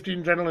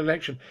 2015 general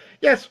election.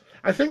 Yes,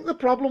 I think the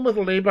problem with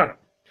Labour,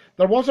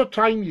 there was a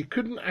time you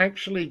couldn't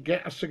actually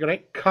get a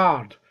cigarette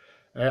card,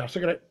 a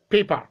cigarette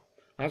paper,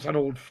 that's an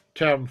old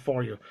term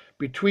for you,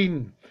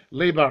 between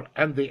Labour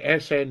and the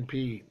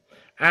SNP.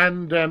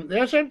 And the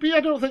SNP, I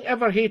don't think,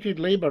 ever hated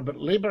Labour, but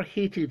Labour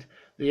hated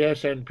the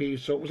SNP.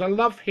 So it was a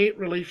love-hate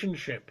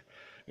relationship,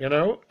 you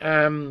know.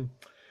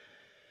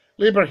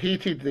 Labour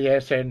hated the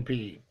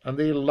SNP, and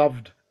they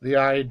loved the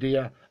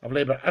idea of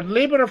Labour. And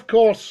Labour, of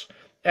course,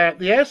 the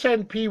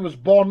SNP was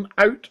born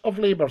out of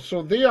Labour,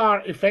 so they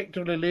are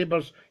effectively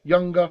Labour's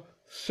younger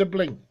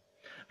sibling.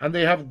 And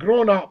they have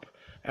grown up,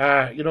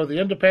 you know, the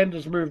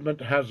independence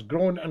movement has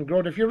grown and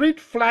grown. If you read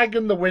Flag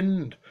in the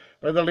Wind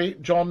by the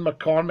late John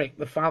McCormick,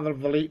 the father of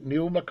the late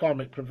Neil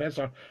McCormick,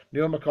 Professor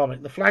Neil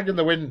McCormick, the Flag in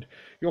the Wind,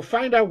 you'll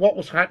find out what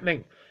was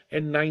happening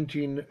in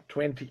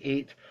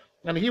 1928.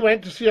 And he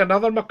went to see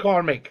another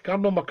McCormick,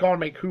 Colonel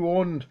McCormick, who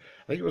owned,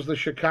 I think it was the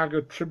Chicago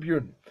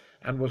Tribune,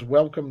 and was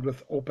welcomed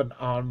with open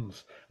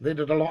arms. They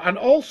did a lot. And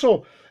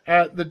also,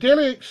 the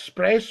Daily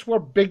Express were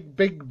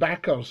big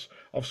backers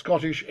of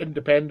Scottish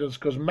independence,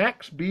 because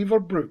Max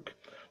Beaverbrook,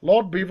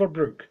 Lord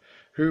Beaverbrook,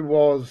 who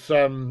was,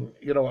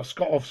 you know,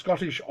 of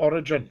Scottish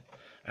origin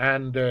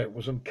and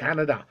was in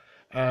Canada,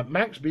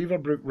 Max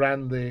Beaverbrook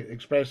ran the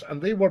Express,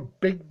 and they were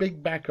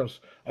big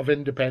backers of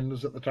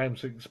independence at the time.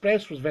 So the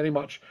Express was very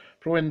much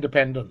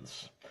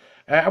pro-independence.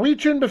 A wee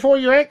tune before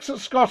you exit,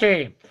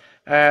 Scotty.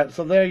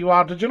 So there you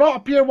are. Did you not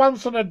appear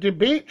once on a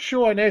debate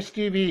show on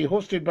STV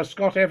hosted by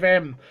Scott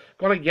FM?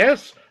 Colin,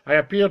 yes, I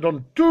appeared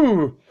on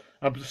two,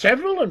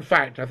 several in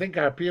fact. I think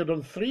I appeared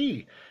on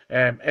 3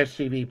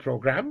 STV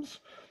programmes.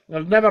 I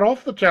was never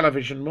off the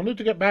television. We'll need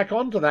to get back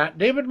onto that.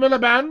 David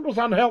Miliband was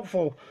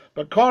unhelpful,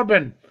 but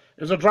Corbyn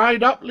is a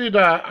dried-up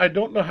leader. I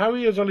don't know how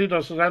he is a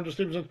leader, says Andrew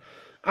Stevenson.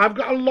 I've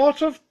got a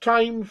lot of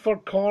time for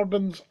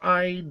Corbyn's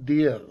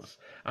ideas,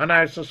 and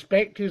I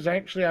suspect he's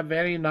actually a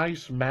very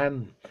nice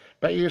man.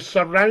 But he is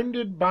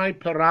surrounded by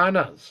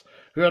piranhas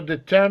who are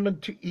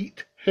determined to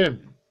eat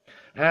him.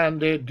 And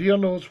dear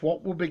knows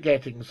what we'll be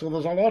getting. So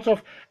there's a lot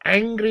of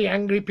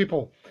angry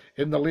people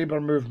in the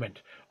Labour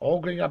movement, all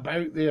going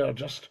about there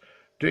just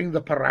doing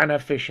the Piranha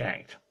Fish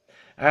Act.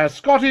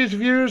 Scotty's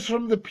views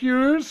from the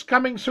pews,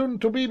 coming soon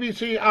to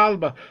BBC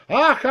Alba.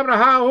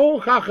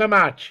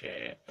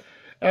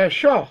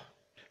 Sure,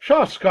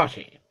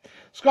 Scotty.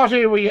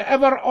 Scotty, were you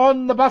ever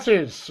on the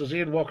buses? Says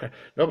Ian Walker.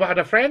 No, but I had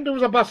a friend who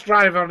was a bus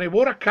driver, and he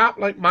wore a cap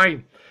like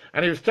mine.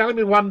 And he was telling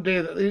me one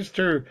day that these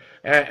two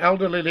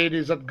elderly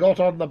ladies had got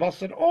on the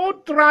bus and,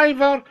 oh,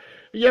 driver,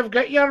 you've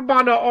got your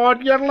bonnet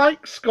on, you're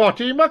like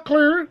Scottie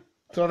McClue.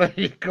 So there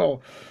you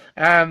go.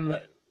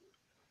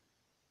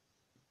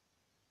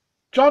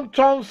 John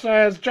Tom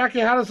says,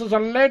 Jackie Harris is a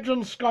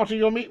legend, Scotty.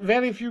 You'll meet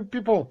very few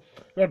people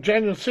who are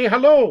genuine. Say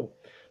hello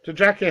to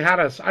Jackie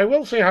Harris. I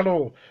will say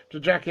hello to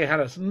Jackie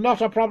Harris.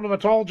 Not a problem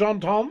at all, John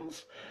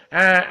Toms.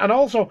 And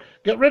also,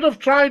 get rid of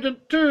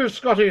Trident too,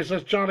 Scotty,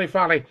 says Charlie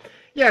Farley.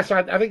 Yes,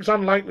 I think it's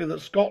unlikely that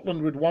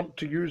Scotland would want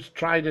to use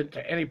Trident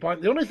at any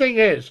point. The only thing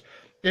is,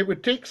 it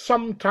would take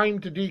some time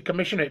to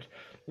decommission it.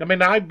 I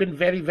mean, I've been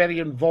very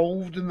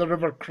involved in the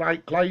River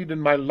Clyde in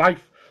my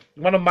life.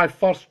 One of my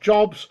first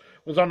jobs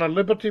was on a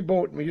Liberty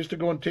boat, and we used to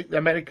go and take the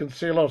American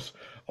sailors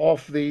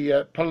off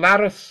the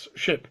Polaris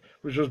ship,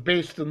 which was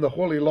based in the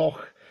Holy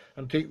Loch,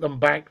 and take them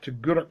back to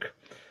Guruk.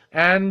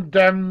 And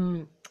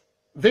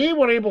they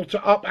were able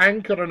to up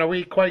anchor in a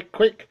way quite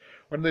quick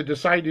when they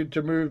decided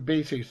to move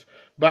bases.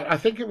 But I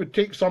think it would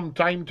take some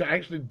time to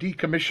actually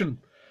decommission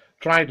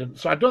Trident.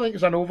 So I don't think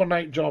it's an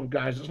overnight job,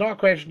 guys. It's not a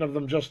question of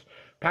them just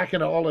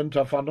packing it all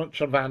into a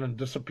furniture van and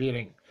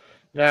disappearing.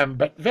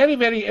 But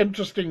very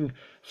interesting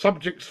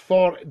subjects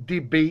for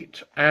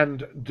debate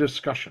and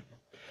discussion.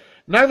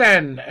 Now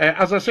then,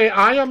 as I say,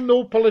 I am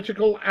no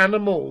political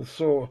animal,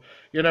 so,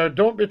 you know,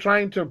 don't be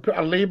trying to put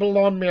a label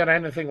on me or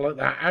anything like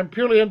that. I'm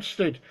purely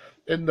interested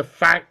in the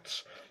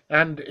facts,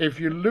 and if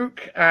you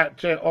look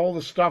at all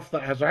the stuff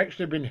that has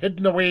actually been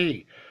hidden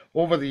away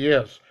over the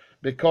years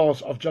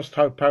because of just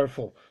how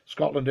powerful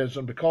Scotland is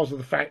and because of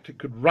the fact it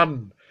could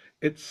run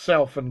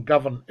itself and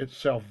govern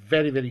itself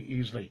very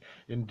easily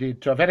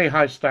indeed, to a very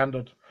high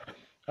standard.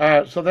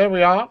 So there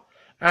we are.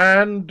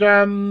 And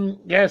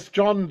yes,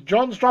 John's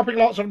dropping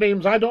lots of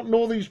names. I don't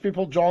know these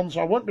people, John,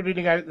 so I won't be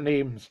reading out the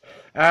names.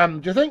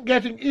 Do you think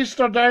getting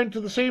Easter down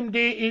to the same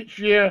day each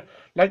year,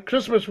 like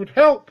Christmas, would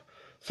help?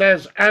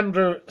 Says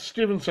Andrew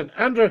Stevenson.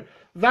 Andrew,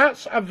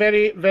 that's a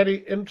very,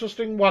 very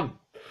interesting one.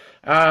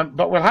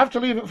 But we'll have to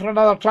leave it for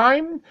another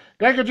time.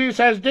 Dinky-Doo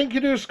says,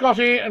 Dinky-Doo,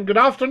 Scotty, and good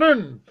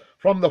afternoon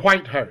from the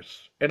White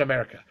House in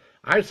America.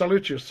 I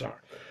salute you, sir.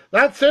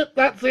 That's it.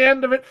 That's the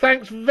end of it.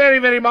 Thanks very,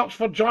 very much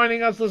for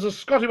joining us. This is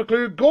Scottie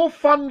McClue. Go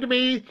fund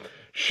me.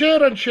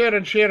 Share and share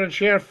and share and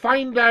share.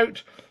 Find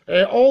out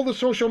all the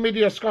social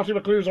media Scottie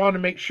McClue's on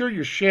and make sure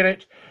you share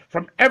it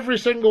from every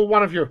single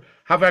one of you.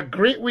 Have a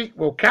great week.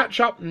 We'll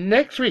catch up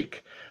next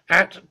week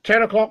at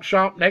 10 o'clock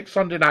sharp next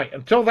Sunday night.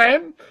 Until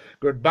then,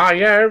 goodbye,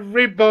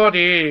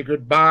 everybody.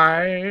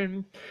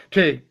 Goodbye.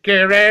 Take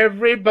care,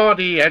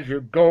 everybody, as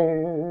you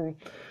go.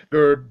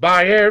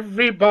 Goodbye,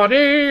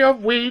 everybody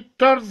of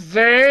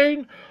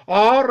Wiedersehen,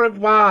 au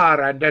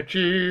revoir and a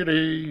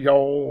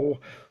cheerio.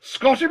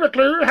 Scottie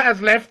McClue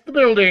has left the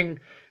building.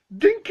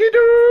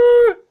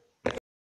 Dinky-Doo!